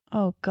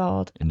 Oh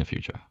God. In the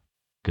future.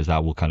 Because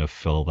that will kind of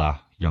fill that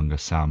younger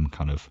Sam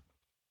kind of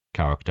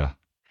character.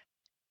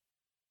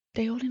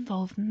 They all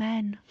involve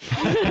men.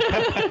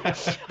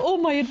 All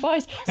my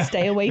advice,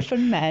 stay away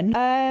from men.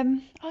 I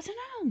don't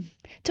know.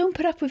 Don't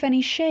put up with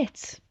any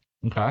shit.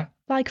 Okay.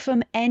 Like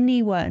from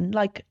anyone.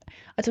 Like,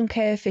 I don't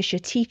care if it's your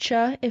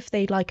teacher, if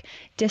they like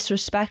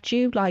disrespect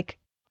you, like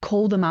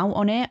call them out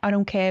on it. I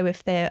don't care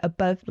if they're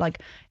above, like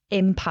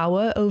in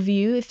power over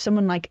you. If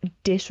someone like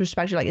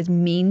disrespects you, like is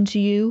mean to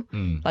you,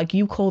 like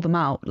you call them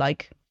out.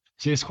 Like,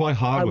 see, it's quite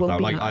hard with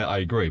that. Like, I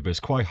agree, but it's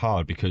quite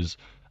hard because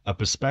the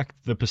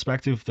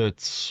perspective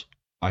that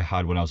I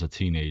had when I was a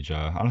teenager,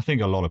 and I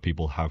think a lot of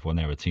people have when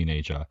they're a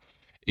teenager,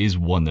 is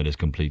one that is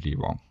completely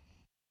wrong.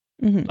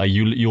 Mm-hmm. Like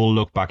you'll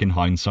look back in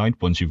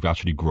hindsight once you've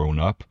actually grown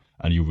up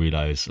and you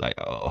realize like,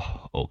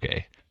 oh,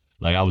 okay,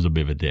 like I was a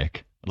bit of a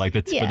dick. Like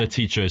but the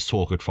teacher is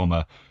talking from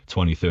a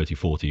 20, 30,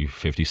 40,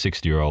 50,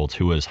 60-year-old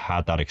who has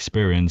had that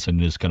experience and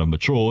is kind of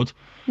matured,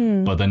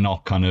 but they're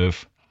not kind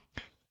of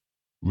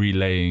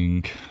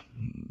relaying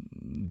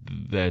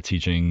their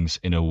teachings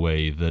in a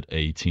way that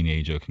a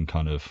teenager can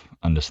kind of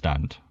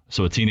understand.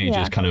 So a teenager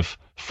is kind of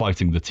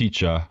fighting the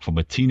teacher from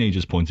a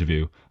teenager's point of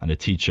view, and a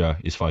teacher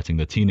is fighting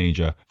the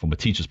teenager from a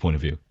teacher's point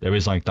of view. There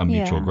is like that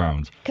mutual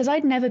ground. Because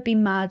I'd never be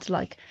mad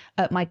like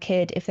at my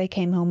kid if they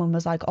came home and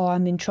was like, oh,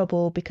 I'm in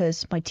trouble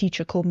because my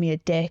teacher called me a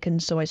dick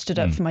and so I stood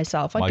up for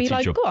myself. I'd be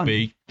like, go on. My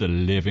teacher beat the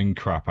living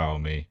crap out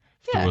of me,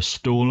 threw a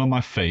stool on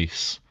my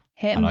face,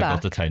 and I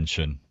got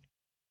detention.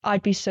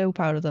 I'd be so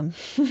proud of them.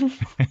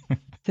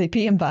 They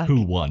beat him back.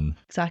 Who won?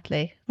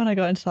 Exactly. When I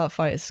got into that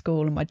fight at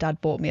school and my dad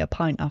bought me a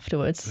pint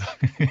afterwards.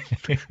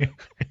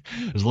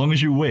 As long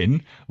as you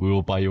win, we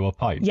will buy you a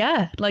pint.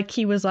 Yeah. Like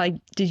he was like,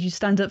 did you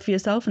stand up for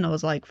yourself? And I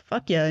was like,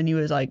 fuck yeah. And he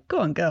was like, go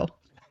on, girl.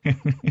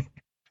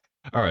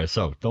 All right.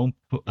 So don't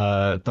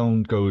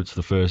go to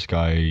the first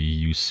guy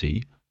you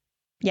see.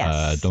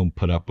 Yes. Don't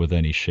put up with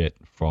any shit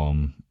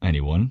from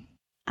anyone.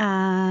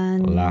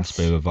 And last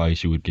bit of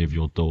advice you would give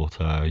your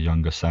daughter,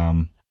 younger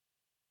Sam.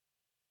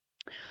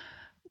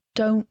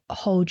 Don't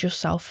hold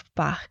yourself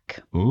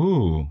back.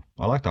 Ooh,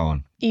 I like that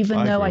one.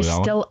 Even though I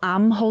still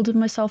am holding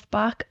myself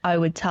back, I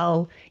would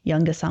tell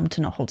younger Sam to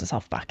not hold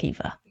herself back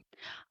either.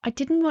 I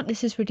didn't want,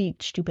 this is really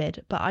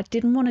stupid, but I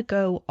didn't want to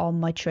go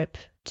on my trip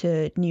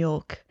to New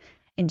York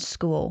in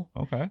school.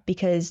 Okay.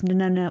 Because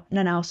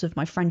none else of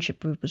my friendship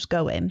group was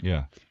going.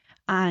 Yeah.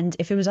 And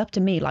if it was up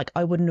to me, like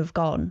I wouldn't have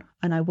gone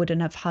and I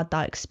wouldn't have had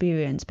that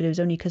experience. But it was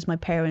only because my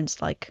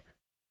parents like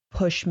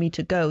pushed me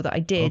to go that I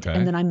did. Okay.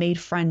 And then I made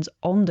friends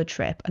on the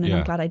trip and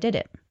I'm glad I did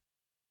it.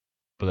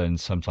 But then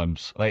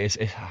sometimes, like,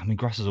 I mean,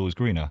 grass is always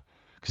greener.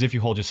 Because if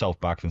you hold yourself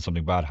back, then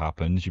something bad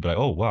happens. You'd be like,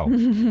 oh, wow,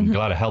 I'm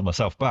glad I held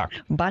myself back.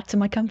 Back to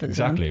my comfort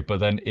zone. Exactly. But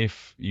then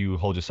if you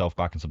hold yourself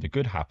back and something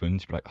good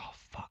happens, you'd be like, oh,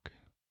 fuck,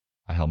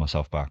 I held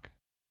myself back.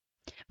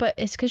 But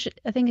it's because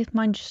I think it's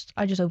mine.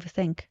 I just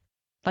overthink.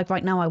 Like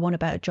right now, I want a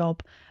better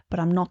job, but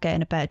I'm not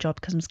getting a better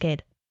job because I'm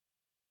scared.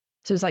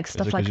 So it's like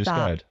stuff like that.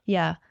 Scared?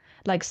 Yeah,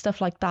 like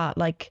stuff like that.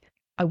 Like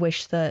I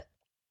wish that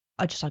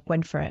I just like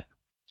went for it.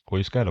 What are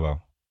you scared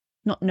about?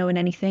 Not knowing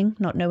anything,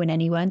 not knowing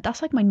anyone.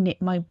 That's like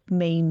my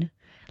main.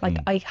 Like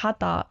I had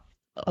that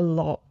a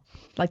lot.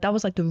 Like that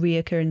was like the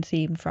reoccurring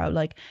theme throughout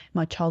like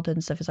my childhood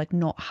and stuff. Is like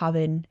not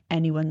having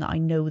anyone that I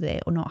know there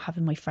or not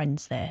having my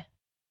friends there.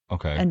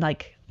 Okay. And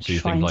like so you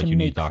trying think like to you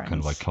make need that friends. kind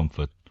of like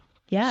comfort.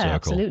 Yeah, circle.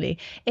 Absolutely.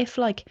 If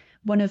like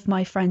one of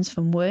my friends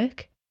from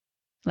work,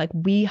 like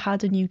we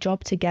had a new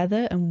job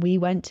together and we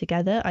went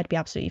together, I'd be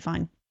absolutely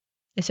fine.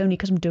 It's only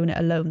because I'm doing it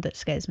alone that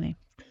scares me.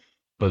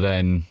 But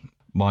then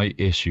my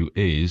issue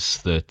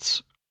is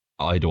that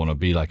I don't want to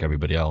be like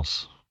everybody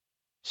else.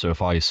 So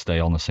if I stay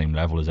on the same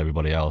level as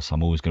everybody else,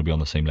 I'm always going to be on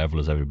the same level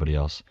as everybody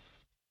else.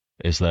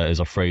 is there is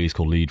a phrase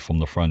called lead from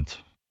the front.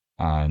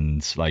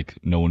 And like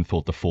no one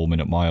thought the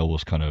 4-minute mile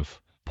was kind of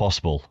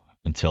possible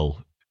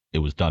until it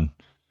was done.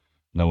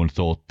 No one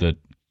thought that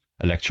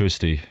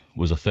electricity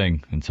was a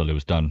thing until it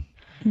was done.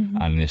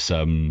 And it's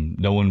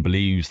no one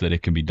believes that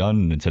it can be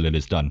done until it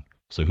is done.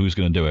 So who's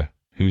going to do it?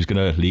 Who's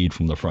going to lead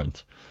from the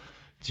front?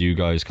 Do you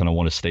guys kind of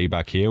want to stay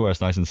back here where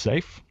it's nice and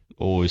safe,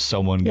 or is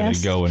someone going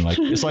to go and like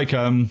it's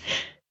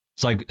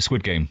like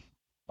Squid Game,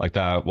 like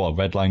that? What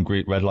red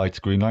lights,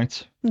 green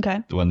lights?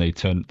 Okay. When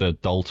the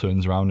doll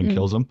turns around and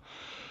kills them.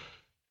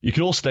 You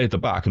can all stay at the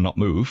back and not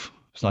move.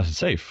 It's nice and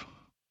safe.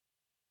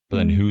 But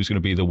then who's going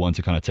to be the one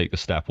to kind of take the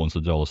step once the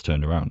doll is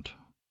turned around?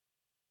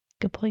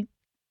 Good point.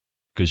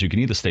 Because you can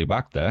either stay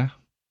back there,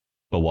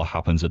 but what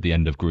happens at the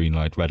end of green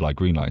light, red light,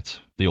 green light?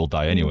 They all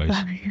die anyways.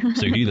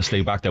 So you can either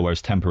stay back there where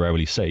it's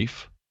temporarily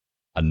safe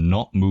and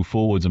not move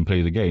forwards and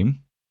play the game.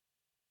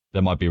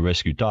 There might be a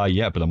risk you die,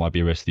 but there might be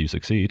a risk that you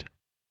succeed.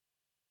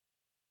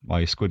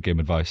 My Squid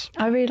Game advice.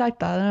 I really like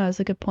that. I know, it's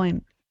a good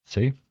point.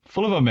 See?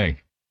 Full of them, me.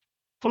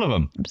 Full of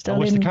them. I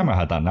wish the camera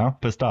had that now,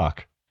 but it's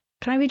dark.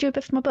 Can I read you a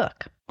bit from my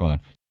book? Go on then.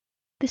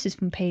 This is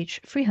from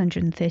page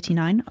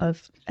 339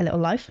 of A Little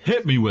Life.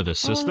 Hit me with it,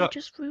 sister. Oh, I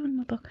just ruined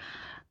my book.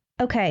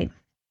 Okay,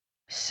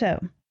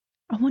 so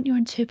I want your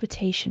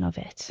interpretation of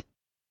it.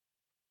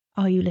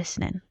 Are you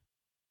listening?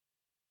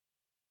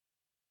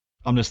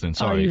 I'm listening.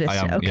 Sorry. I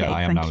am. Okay,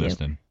 I am now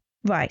listening.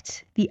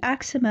 Right. The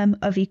axiom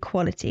of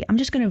equality. I'm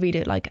just going to read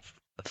it like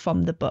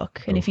from the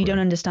book. And if you don't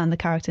understand the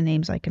character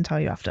names, I can tell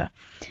you after.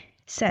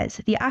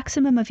 Says, the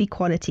axiom of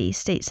equality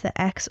states that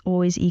x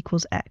always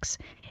equals x.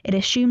 It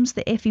assumes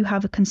that if you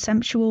have a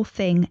conceptual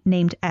thing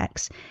named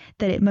x,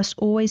 that it must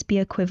always be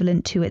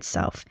equivalent to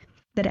itself,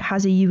 that it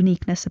has a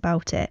uniqueness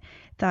about it,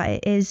 that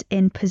it is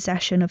in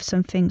possession of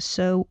something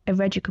so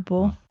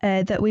irrevocable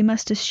that we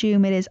must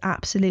assume it is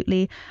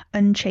absolutely,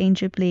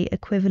 unchangeably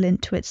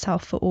equivalent to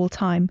itself for all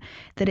time,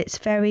 that its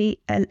very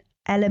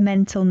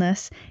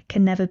elementalness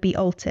can never be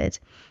altered,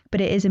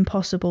 but it is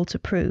impossible to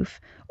prove.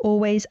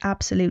 Always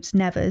absolutes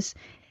nevers.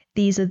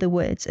 These are the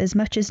words, as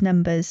much as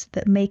numbers,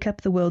 that make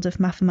up the world of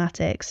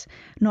mathematics.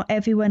 Not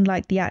everyone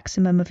liked the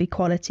axiom of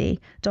equality.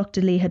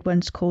 Dr. Lee had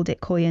once called it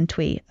coy and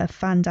twee, a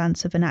fan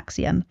dance of an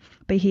axiom,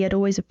 but he had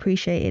always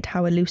appreciated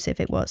how elusive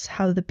it was,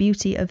 how the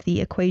beauty of the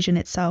equation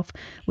itself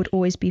would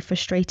always be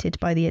frustrated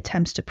by the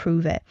attempts to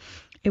prove it.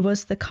 It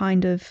was the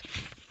kind of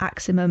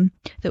axiom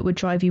that would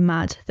drive you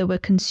mad, that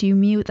would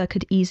consume you, that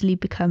could easily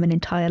become an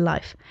entire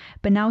life.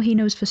 But now he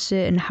knows for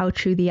certain how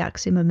true the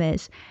axiom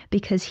is,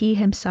 because he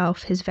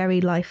himself, his very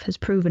life, has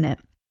proven it.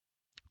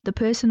 The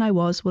person I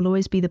was will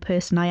always be the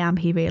person I am,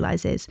 he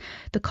realizes.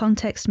 The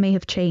context may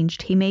have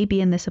changed. He may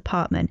be in this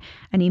apartment,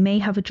 and he may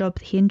have a job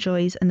that he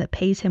enjoys and that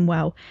pays him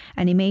well,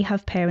 and he may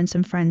have parents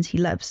and friends he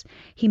loves.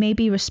 He may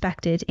be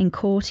respected. In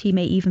court, he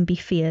may even be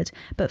feared.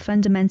 But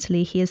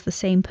fundamentally, he is the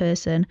same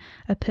person,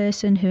 a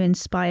person who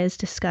inspires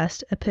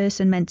disgust, a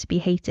person meant to be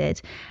hated.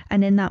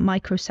 And in that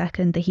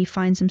microsecond that he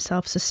finds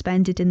himself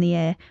suspended in the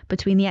air,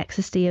 between the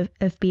ecstasy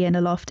of being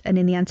aloft and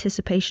in the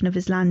anticipation of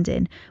his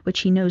landing,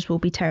 which he knows will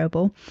be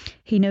terrible,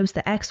 he knows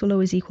that x will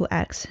always equal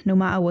x, no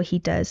matter what he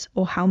does,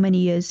 or how many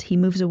years he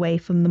moves away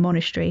from the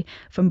monastery,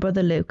 from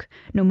Brother Luke,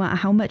 no matter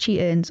how much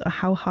he earns or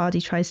how hard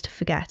he tries to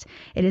forget.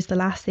 It is the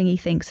last thing he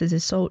thinks as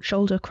his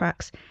shoulder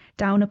cracks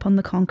down upon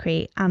the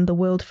concrete and the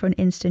world for an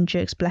instant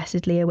jerks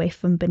blessedly away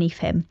from beneath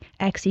him.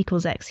 X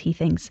equals x, he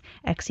thinks.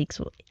 X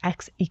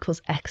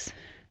equals x.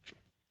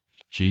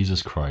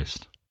 Jesus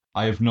Christ.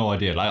 I have no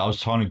idea. Like, I was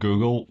trying to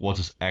Google what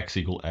does x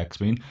equal x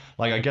mean.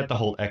 Like, I get the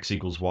whole x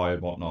equals y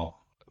and whatnot,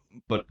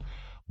 but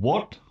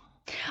what?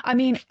 I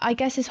mean, I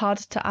guess it's hard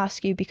to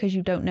ask you because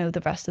you don't know the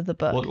rest of the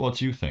book. What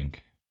do you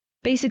think?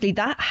 Basically,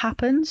 that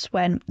happens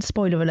when,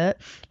 spoiler alert,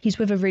 he's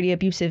with a really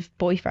abusive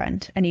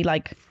boyfriend and he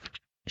like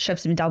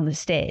shoves him down the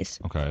stairs.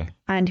 Okay.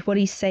 And what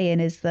he's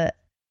saying is that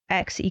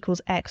x equals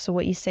x. So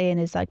what he's saying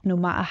is like no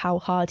matter how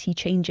hard he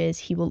changes,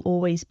 he will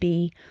always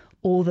be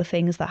all the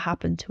things that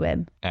happen to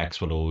him. X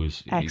will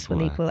always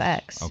equal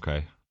x.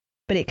 Okay.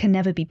 But it can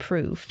never be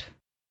proved.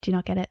 Do you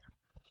not get it?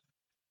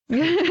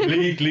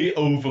 Completely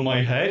over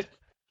my head.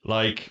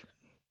 Like,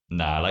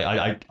 nah.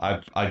 Like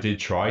I did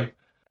try.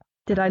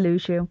 Did I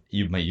lose you?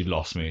 You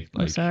lost me.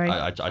 Like, I'm sorry.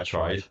 I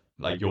tried.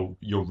 Like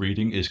your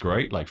reading is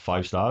great. Like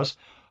 5 stars,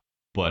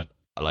 but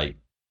like,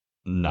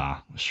 nah,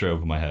 straight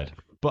over my head.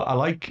 But I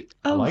like.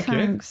 Oh, I like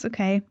thanks. it.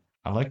 Okay.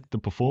 I like the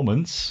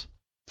performance.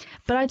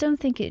 But I don't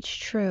think it's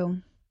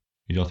true.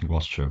 You don't think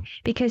what's true?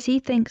 Because he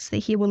thinks that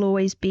he will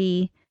always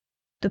be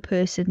the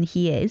person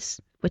he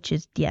is, which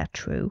is, yeah,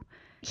 true.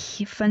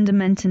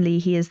 Fundamentally,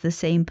 he is the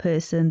same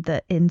person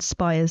that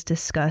inspires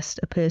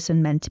disgust, a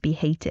person meant to be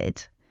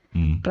hated.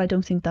 But I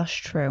don't think that's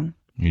true.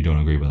 You don't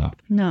agree with that?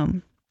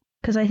 No.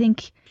 Because I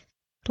think,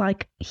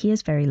 like, he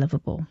is very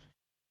lovable.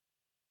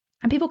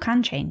 And people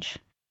can change.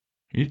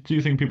 Do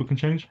you think people can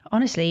change?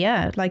 Honestly,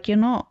 yeah. Like, you're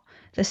not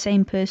the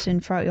same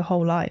person throughout your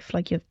whole life.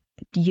 Like,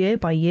 year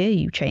by year,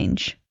 you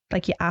change.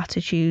 Like, your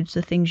attitudes,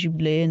 the things you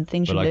learn,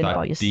 things you learn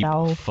about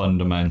yourself. Deep,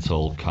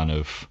 fundamental kind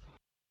of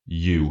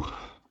you.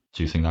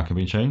 Do you think that can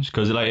be changed?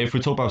 Because like if we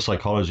talk about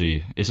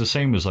psychology, it's the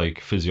same as like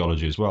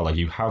physiology as well. Like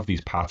you have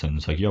these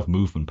patterns, like you have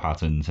movement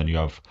patterns and you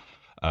have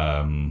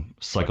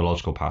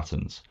psychological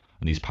patterns,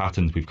 and these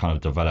patterns we've kind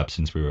of developed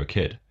since we were a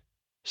kid.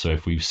 So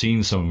if we've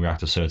seen someone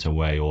react a certain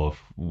way, or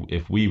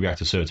if we react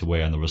a certain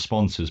way and the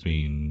response has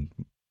been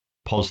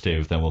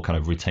positive, then we'll kind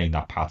of retain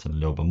that pattern a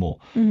little bit more.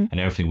 Mm-hmm. And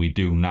everything we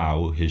do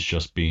now has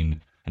just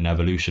been an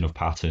evolution of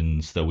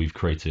patterns that we've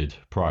created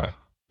prior.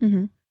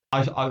 Mm-hmm.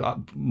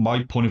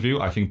 My point of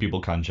view, I think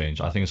people can change.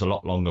 I think it's a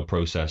lot longer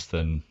process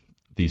than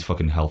these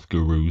fucking health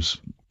gurus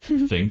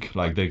think.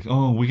 Like we're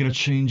gonna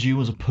change you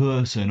as a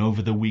person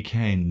over the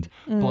weekend.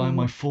 Buy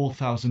my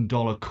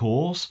 $4,000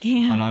 course,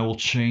 and I will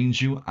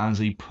change you as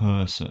a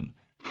person,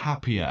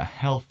 happier,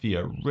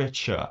 healthier,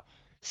 richer,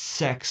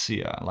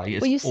 sexier. Like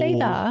it's well, you say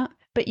that,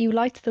 but you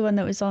liked the one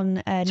that was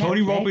on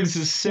Tony Netflix. Robbins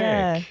is sick.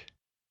 Yeah.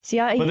 See,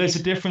 but there's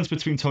a difference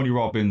between Tony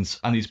Robbins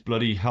and these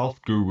bloody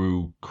health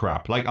guru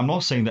crap. Like, I'm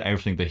not saying that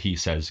everything that he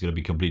says is going to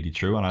be completely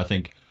true, and I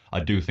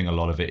do think a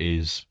lot of it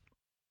is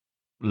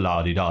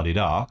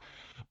la-di-da-di-da,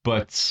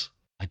 but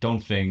I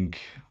don't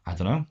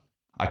know.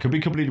 I could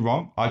be completely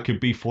wrong. I could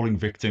be falling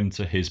victim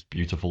to his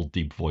beautiful,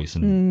 deep voice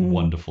and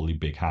wonderfully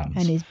big hands.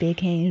 And his big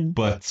hands.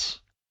 But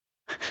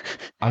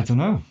I don't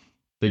know.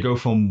 They go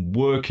from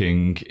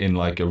working in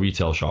like a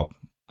retail shop,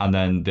 and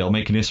then they'll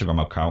make an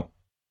Instagram account,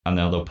 and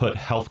then they'll put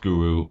health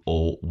guru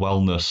or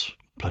wellness.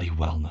 Bloody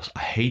wellness. I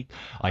hate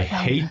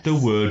the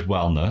word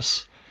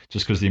wellness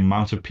just because the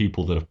amount of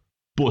people that have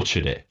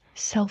butchered it.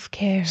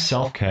 Self-care,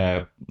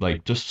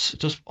 like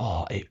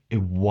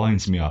it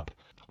winds me up.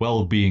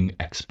 Well-being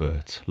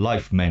expert,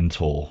 life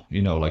mentor,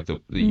 like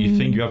you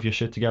think you have your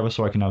shit together,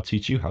 so I can now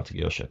teach you how to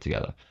get your shit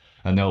together.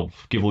 And they'll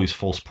give all these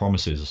false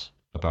promises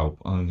about,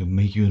 I'm going to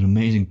make you an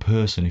amazing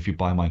person if you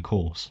buy my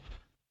course.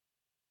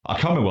 I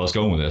can't remember where I was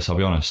going with this, I'll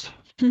be honest.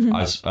 Where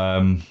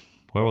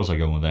was I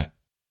going with it?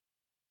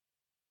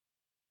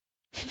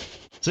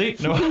 See,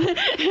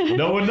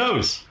 no one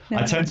knows. No.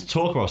 I tend to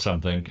talk about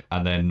something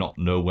and then not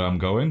know where I'm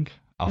going.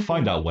 I'll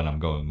find out when I'm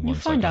going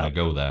once I kind of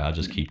go there. I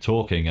just keep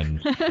talking, and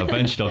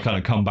eventually I'll kind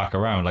of come back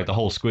around. Like the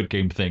whole Squid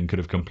Game thing could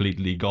have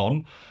completely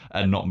gone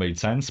and not made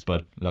sense,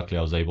 but luckily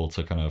I was able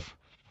to kind of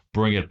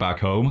bring it back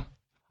home.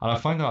 And I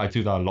find that I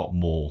do that a lot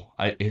more.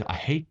 I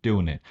hate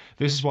doing it.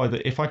 This is why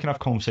if I can have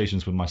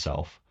conversations with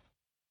myself,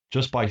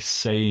 just by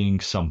saying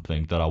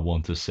something that I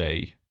want to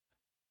say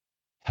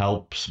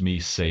helps me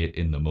say it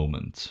in the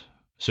moment.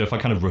 So if I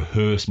kind of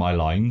rehearse my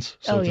lines,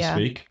 so to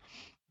speak,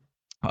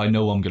 I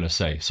know what I'm going to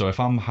say. So if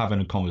I'm having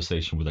a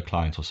conversation with a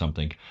client or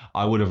something,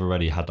 I would have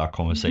already had that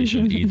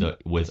conversation either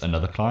with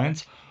another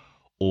client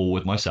or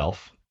with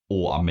myself,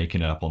 or I'm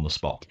making it up on the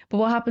spot. But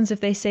what happens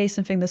if they say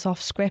something that's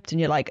off script and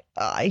you're like,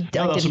 I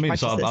didn't practice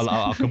so this.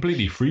 I'll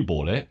completely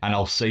freeball it, and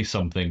I'll say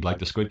something like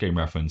the Squid Game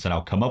reference, and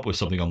I'll come up with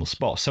something on the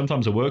spot.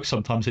 Sometimes it works,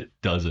 sometimes it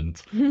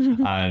doesn't.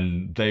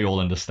 And they all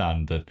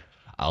understand that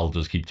I'll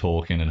just keep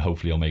talking and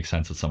hopefully it'll make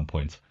sense at some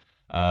point.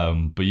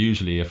 But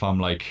usually if I'm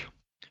like,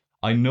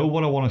 I know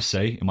what I want to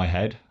say in my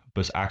head, but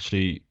it's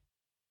actually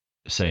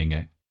saying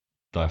it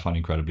that I find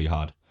incredibly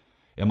hard.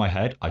 In my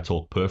head, I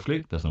talk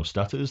perfectly. There's no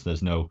stutters.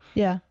 There's no.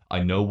 Yeah.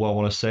 I know what I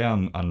want to say.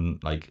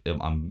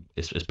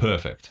 It's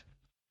perfect.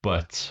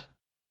 But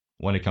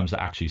when it comes to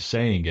actually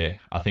saying it,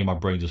 I think my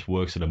brain just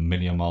works at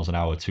 1,000,000 miles an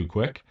hour too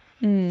quick.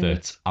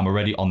 That I'm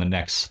already on the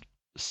next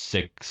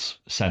 6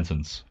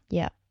 sentence.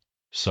 Yeah.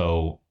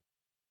 So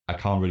I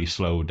can't really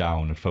slow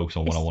down and focus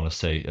on what I want to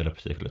say at a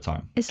particular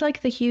time. It's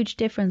like the huge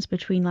difference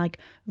between like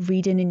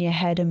reading in your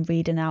head and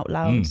reading out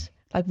loud.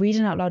 Like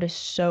reading out loud is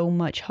so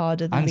much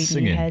harder than reading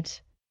in your head.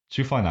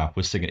 So you find out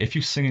with singing, if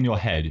you sing in your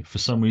head, for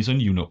some reason,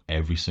 you know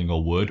every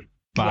single word,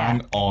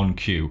 bang on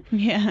cue.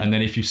 Yeah. And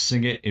then if you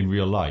sing it in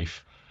real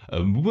life,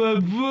 whoa,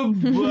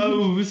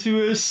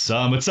 to a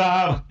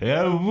summertime,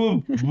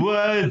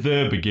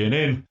 the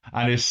beginning,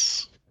 and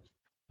it's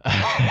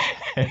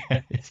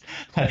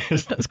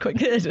That's quite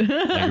good. Thank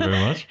you very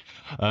much.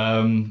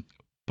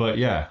 But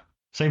yeah,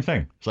 same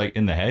thing. It's like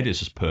in the head, it's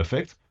just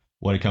perfect.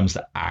 When it comes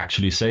to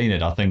actually saying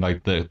it, I think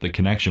like the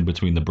connection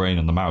between the brain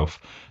and the mouth,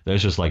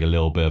 there's just like a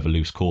little bit of a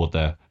loose cord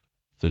there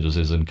that just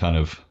isn't kind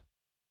of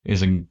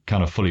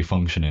fully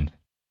functioning.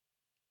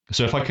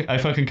 So if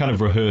I can kind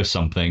of rehearse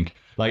something,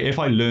 like if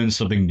I learn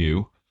something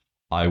new,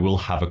 I will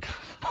have a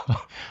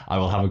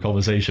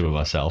conversation with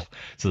myself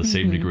to the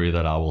same degree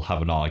that I will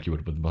have an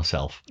argument with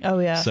myself. Oh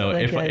yeah. So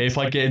if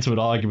I get into an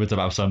argument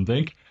about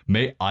something,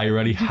 mate, I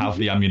already have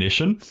the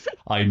ammunition.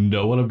 I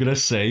know what I'm gonna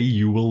say.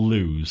 You will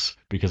lose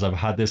because I've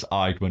had this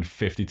argument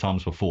 50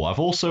 times before. I've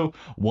also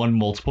won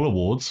multiple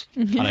awards,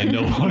 and I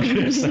know what I'm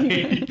gonna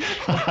say.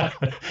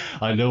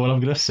 I know what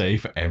I'm gonna say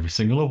for every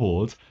single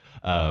award.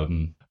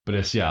 But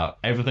it's,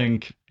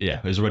 everything,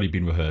 has already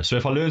been rehearsed. So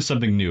if I learn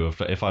something new,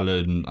 if I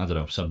learn, I don't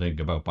know,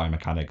 something about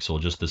biomechanics or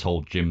just this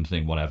whole gym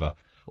thing, whatever,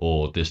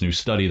 or this new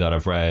study that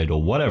I've read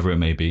or whatever it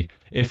may be,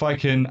 if I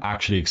can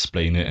actually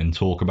explain it and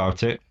talk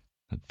about it,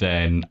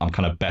 then I'm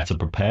kind of better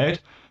prepared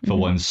for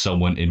when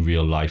someone in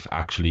real life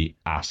actually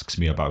asks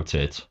me about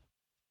it.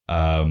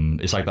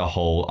 It's like the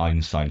whole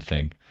Einstein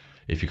thing.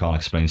 if you can't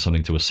explain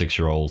something to a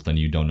 6-year-old, then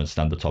you don't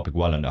understand the topic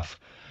well enough.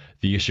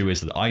 The issue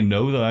is that I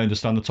know that I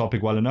understand the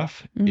topic well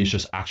enough. It's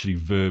just actually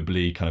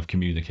verbally kind of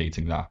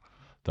communicating that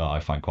I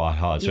find quite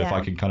hard. So if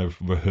I can kind of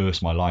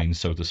rehearse my lines,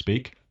 so to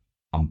speak,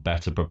 I'm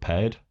better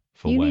prepared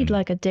for you when... need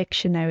like a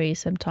dictionary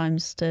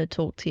sometimes to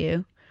talk to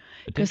you.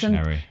 A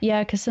dictionary?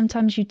 Because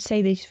sometimes you'd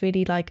say these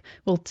really like,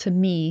 well, to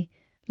me,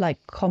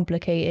 like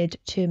complicated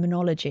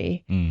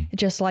terminology,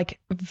 just like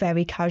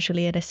very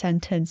casually in a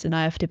sentence, and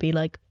I have to be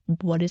like,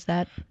 what is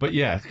that? But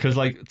yeah, because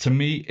like to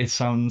me it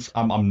sounds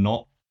I'm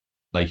not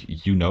like,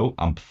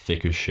 I'm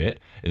thick as shit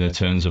in the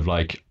terms of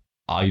like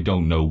I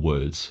don't know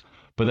words,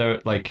 but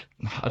they're like,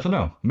 I don't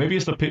know, maybe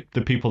it's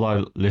the people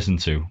I listen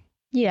to,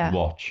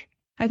 watch.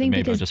 I think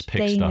maybe I because just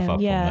pick stuff up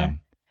from them.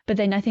 But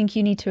then I think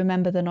you need to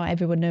remember that not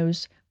everyone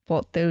knows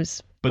what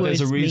those but words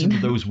there's a reason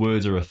mean. that those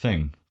words are a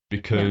thing,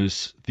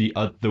 because the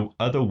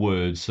other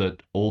words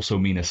that also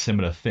mean a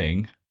similar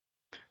thing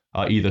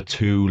are either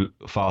too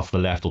far to the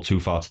left or too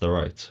far to the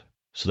right.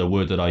 So the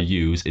word that I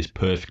use is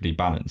perfectly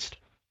balanced.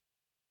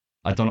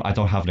 I don't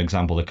have an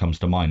example that comes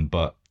to mind,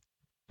 but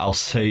I'll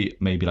say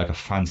maybe like a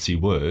fancy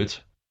word.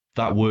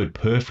 That word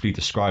perfectly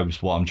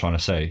describes what I'm trying to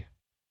say.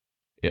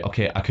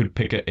 I could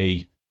pick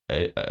a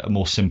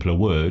more simpler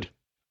word,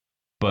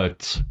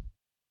 but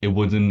it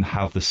wouldn't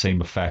have the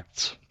same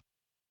effect.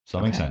 Does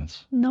that make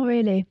sense? Not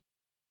really.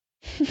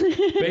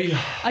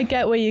 I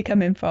get where you're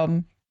coming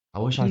from. I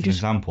wish I had an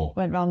example.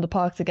 Went round the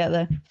park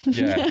together.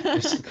 Yeah,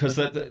 because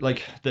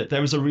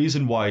there is a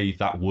reason why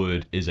that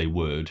word is a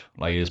word.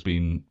 Like it's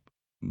been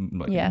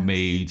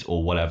made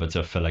or whatever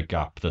to fill a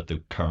gap that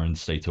the current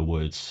state of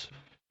words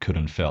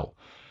couldn't fill.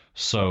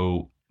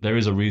 So there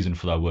is a reason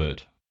for that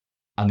word.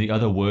 And the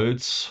other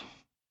words,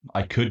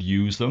 I could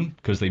use them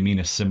because they mean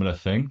a similar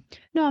thing.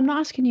 No, I'm not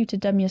asking you to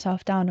dumb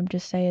yourself down. I'm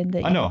just saying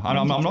that. I know.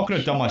 I'm not going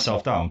to dumb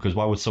myself down, because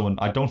why would someone...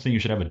 I don't think you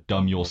should ever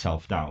dumb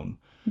yourself down.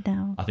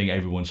 No. I think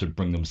everyone should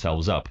bring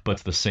themselves up. But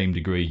to the same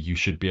degree, you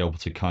should be able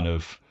to kind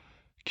of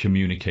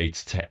communicate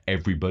to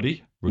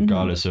everybody,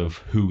 regardless of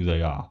who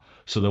they are.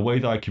 So the way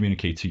that I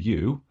communicate to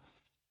you,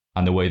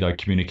 and the way that I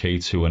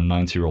communicate to a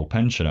 90-year-old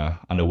pensioner,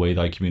 and the way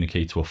that I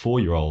communicate to a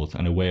 4-year-old,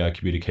 and the way I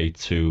communicate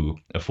to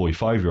a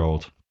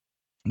 45-year-old,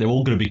 they're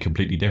all going to be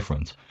completely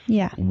different.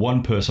 Yeah.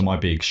 One person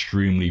might be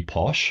extremely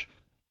posh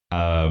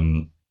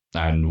and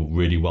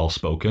really well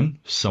spoken.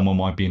 Someone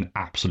might be an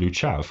absolute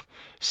chav.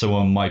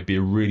 Someone might be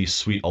a really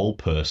sweet old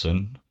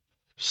person.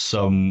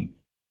 Some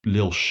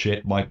little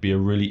shit might be a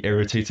really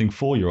irritating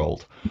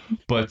 4-year-old.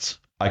 But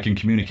I can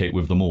communicate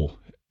with them all.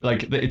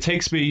 Like, it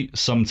takes me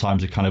some time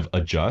to kind of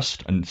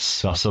adjust and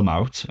suss them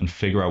out and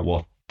figure out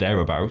what they're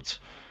about.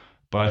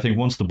 But I think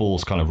once the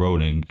ball's kind of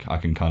rolling, I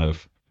can kind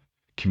of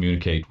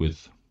communicate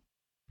with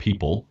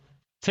people.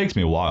 It takes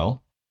me a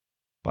while,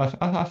 but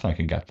I think I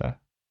can get there.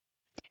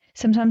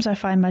 Sometimes I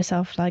find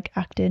myself like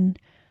acting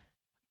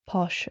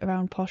posh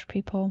around posh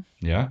people.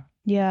 Yeah?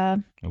 Yeah.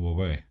 In what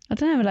way? I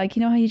don't know, like,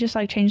 you know how you just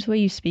like change the way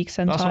you speak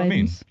sometimes? That's what I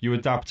mean. You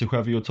adapt to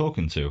whoever you're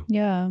talking to.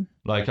 Yeah.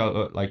 Like,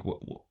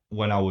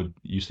 when I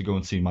used to go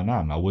and see my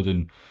nan, I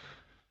wouldn't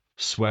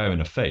swear in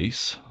her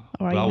face,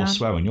 but I would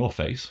swear in your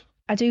face.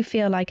 I do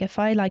feel like if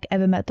I like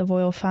ever met the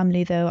royal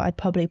family, though, I'd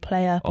probably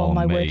play up on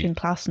my working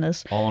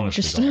classness.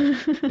 Honestly,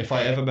 if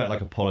I ever met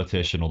like a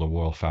politician or the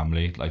royal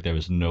family, like there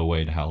is no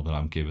way in hell that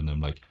I'm giving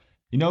them like,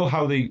 you know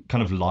how they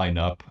kind of line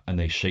up and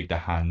they shake their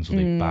hands or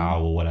they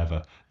bow or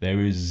whatever. There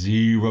is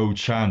zero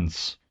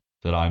chance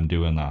that I'm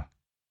doing that.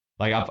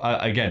 Like,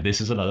 again, this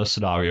is another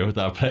scenario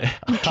that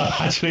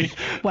I've actually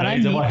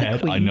played in my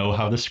head. I know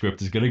how the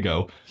script is going to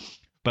go.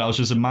 But I was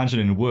just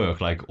imagining work,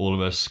 like all of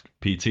us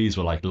PTs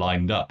were like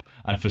lined up.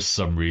 And for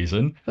some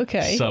reason,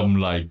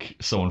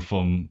 someone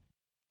from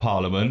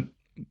Parliament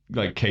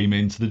like came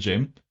into the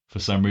gym. For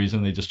some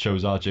reason, they just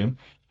chose our gym.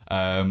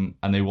 And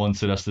they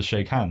wanted us to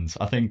shake hands.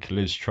 I think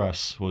Liz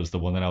Truss was the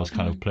one that I was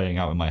kind of playing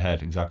out in my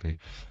head, exactly.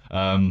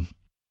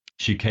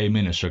 She came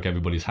in and shook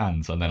everybody's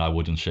hands, and then I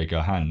wouldn't shake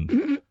her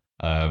hand.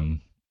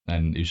 And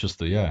it was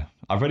just I've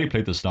already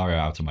played the scenario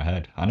out in my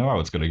head. I know how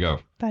it's going to go.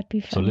 That'd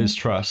be fun. So Liz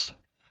Truss,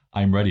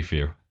 I'm ready for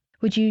you.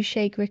 Would you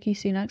shake Rishi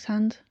Sunak's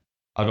hand?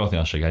 I don't think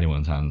I'll shake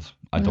anyone's hand.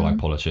 I don't like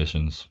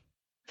politicians.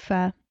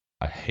 Fair.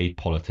 I hate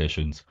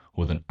politicians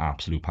with an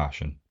absolute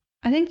passion.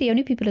 I think the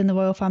only people in the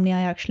royal family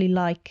I actually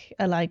like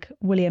are like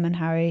William and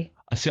Harry.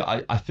 I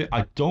think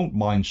I don't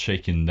mind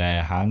shaking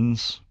their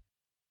hands.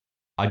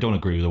 I don't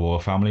agree with the royal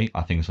family.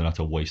 I think it's an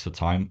utter waste of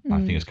time. I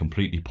think it's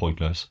completely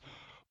pointless.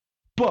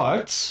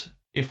 But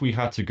if we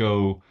had to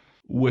go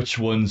which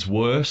one's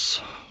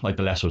worse, like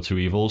the lesser of two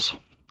evils,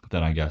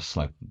 then I guess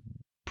like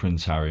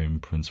Prince Harry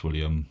and Prince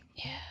William.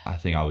 Yeah. I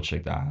think I would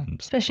shake their hand.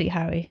 Especially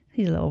Harry.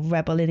 He's a little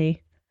rebel, isn't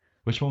he?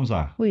 Which one was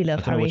that? We love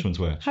I don't Harry. know which one's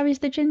worse. Harry's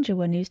the ginger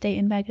one who's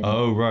dating Meghan.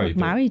 Oh, right.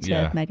 Married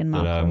to Meghan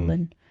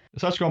Markle.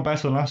 It's actually gone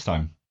better than last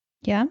time.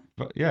 Yeah?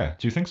 But yeah,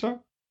 do you think so?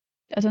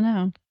 I don't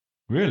know.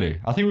 Really?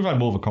 I think we've had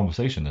more of a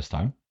conversation this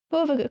time.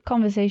 More of a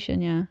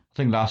conversation, yeah. I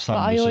think last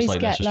time it was just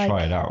like, let's just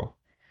try it out.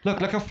 Look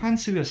how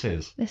fancy this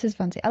is. This is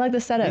fancy. I like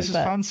the setup. This is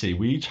fancy.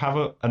 We each have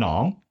an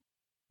arm.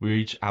 We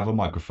each have a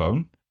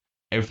microphone.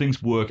 everything's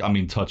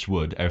touch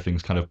wood,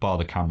 everything's kind of bar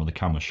the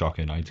camera's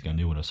shocking. I need to get a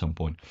new one at some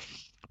point.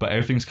 But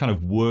everything's kind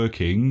of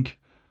working.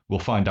 We'll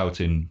find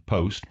out in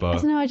post, but... I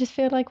don't know, I just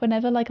feel like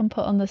whenever like I'm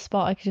put on the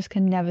spot, I just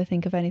can never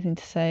think of anything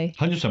to say.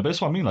 100%, but that's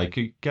what I mean, like,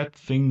 you get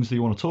things that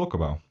you want to talk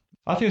about.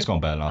 I think it's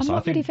gone better last I'm time.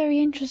 not really very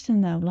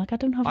interesting though, like I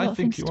don't have a lot of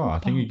things to talk about. I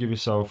think you give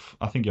yourself,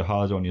 I think you're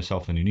harder on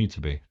yourself than you need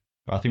to be.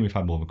 But I think we've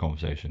had more of a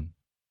conversation.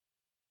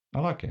 I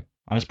like it.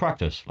 And it's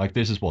practice. Like,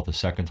 this is what, the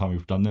second time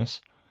we've done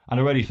this? And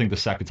I already think the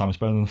second time is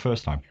better than the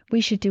first time. We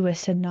should do a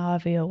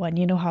scenario one.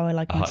 You know how I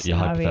like my Your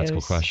scenarios.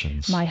 hypothetical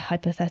questions. My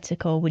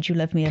hypothetical, would you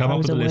love me if Come I up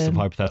was with a a list of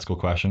worm? hypothetical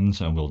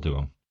questions and we'll do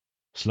them.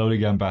 Slowly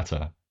getting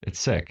better. It's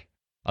sick.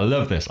 I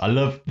love this. I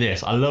love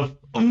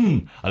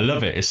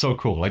it. It's so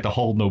cool. Like the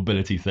whole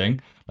nobility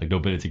thing, like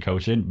nobility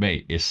coaching,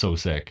 mate, is so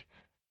sick.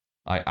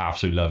 I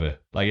absolutely love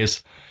it. Like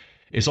it's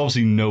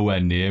obviously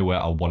nowhere near where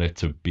I want it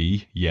to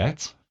be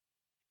yet,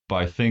 but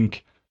I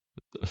think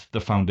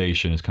the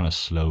foundation is kind of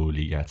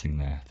slowly getting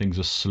there. Things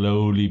are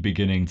slowly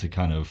beginning to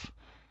kind of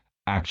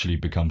actually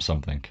become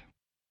something.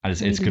 And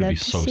it's going to be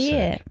so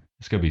sick.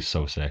 It's going to be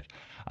so sick.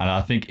 And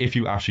I think if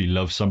you actually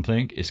love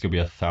something, it's going to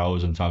be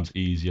 1,000 times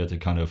easier to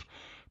kind of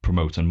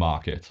promote and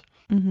market.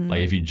 Mm-hmm.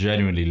 Like if you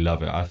genuinely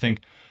love it. I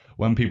think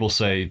when people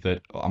say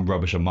that I'm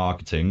rubbish at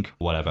marketing,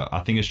 whatever,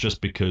 I think it's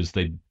just because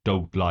they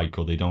don't like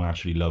or they don't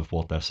actually love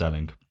what they're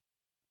selling.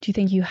 Do you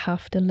think you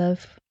have to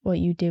love what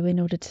you do in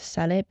order to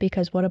sell it?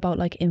 Because what about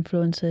like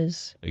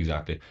influencers?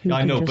 Exactly. Who I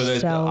can know, just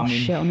but sell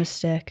shit on a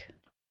stick.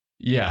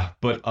 Yeah,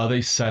 but are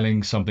they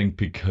selling something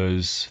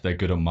because they're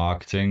good at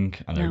marketing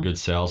and they're a good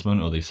salesman,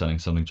 or are they selling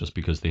something just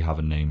because they have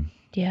a name?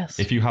 Yes.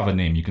 If you have a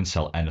name, you can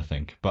sell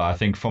anything. But I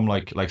think from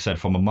like I said,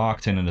 from a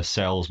marketing and a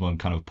salesman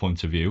kind of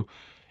point of view,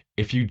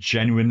 if you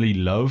genuinely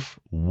love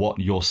what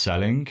you're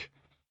selling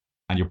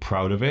and you're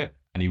proud of it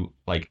and you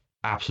like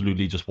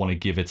absolutely just want to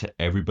give it to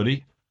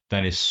everybody,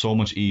 then it's so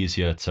much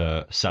easier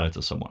to sell it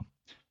to someone.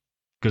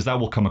 Because that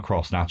will come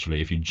across naturally.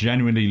 If you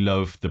genuinely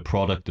love the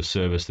product, the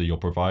service that you're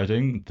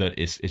providing, that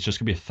it's just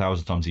going to be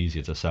 1,000 times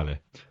easier to sell it.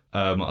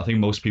 I think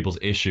most people's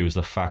issue is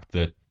the fact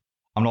that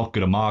I'm not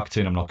good at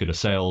marketing, I'm not good at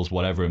sales,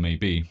 whatever it may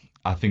be.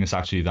 I think it's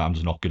actually that I'm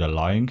just not good at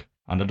lying,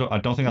 and I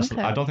don't think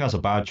that's a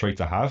bad trait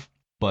to have.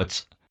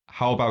 But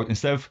how about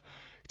instead of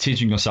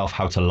teaching yourself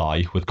how to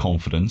lie with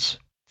confidence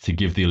to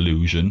give the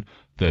illusion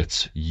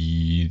that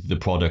the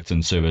product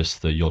and service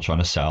that you're trying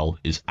to sell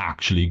is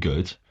actually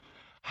good?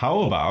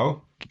 How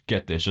about,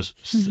 get this,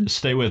 just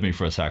stay with me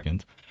for a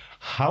second.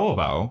 How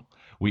about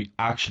we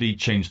actually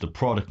change the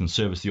product and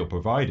service that you're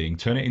providing,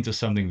 turn it into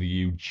something that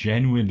you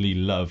genuinely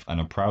love and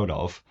are proud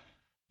of,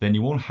 then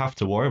you won't have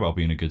to worry about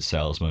being a good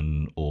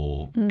salesman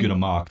or good at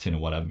marketing or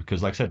whatever,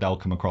 because like I said, that'll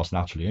come across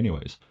naturally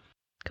anyways.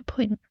 Good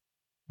point.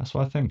 That's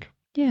what I think.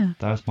 Yeah.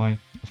 That's my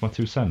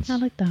 2 cents. I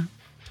like that.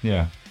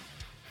 Yeah.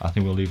 I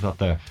think we'll leave that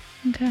there.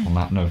 Okay. On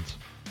that note.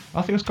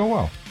 I think it's gone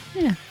well.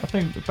 Yeah. I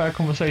think a better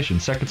conversation.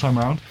 Second time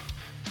round,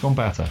 it's gone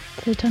better.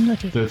 Third time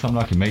lucky. Third time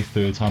lucky. May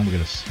third time we're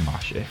going to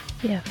smash it.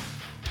 Yeah.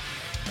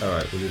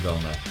 Alright, we'll leave that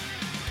on there.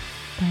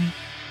 Bye.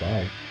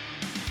 Bye.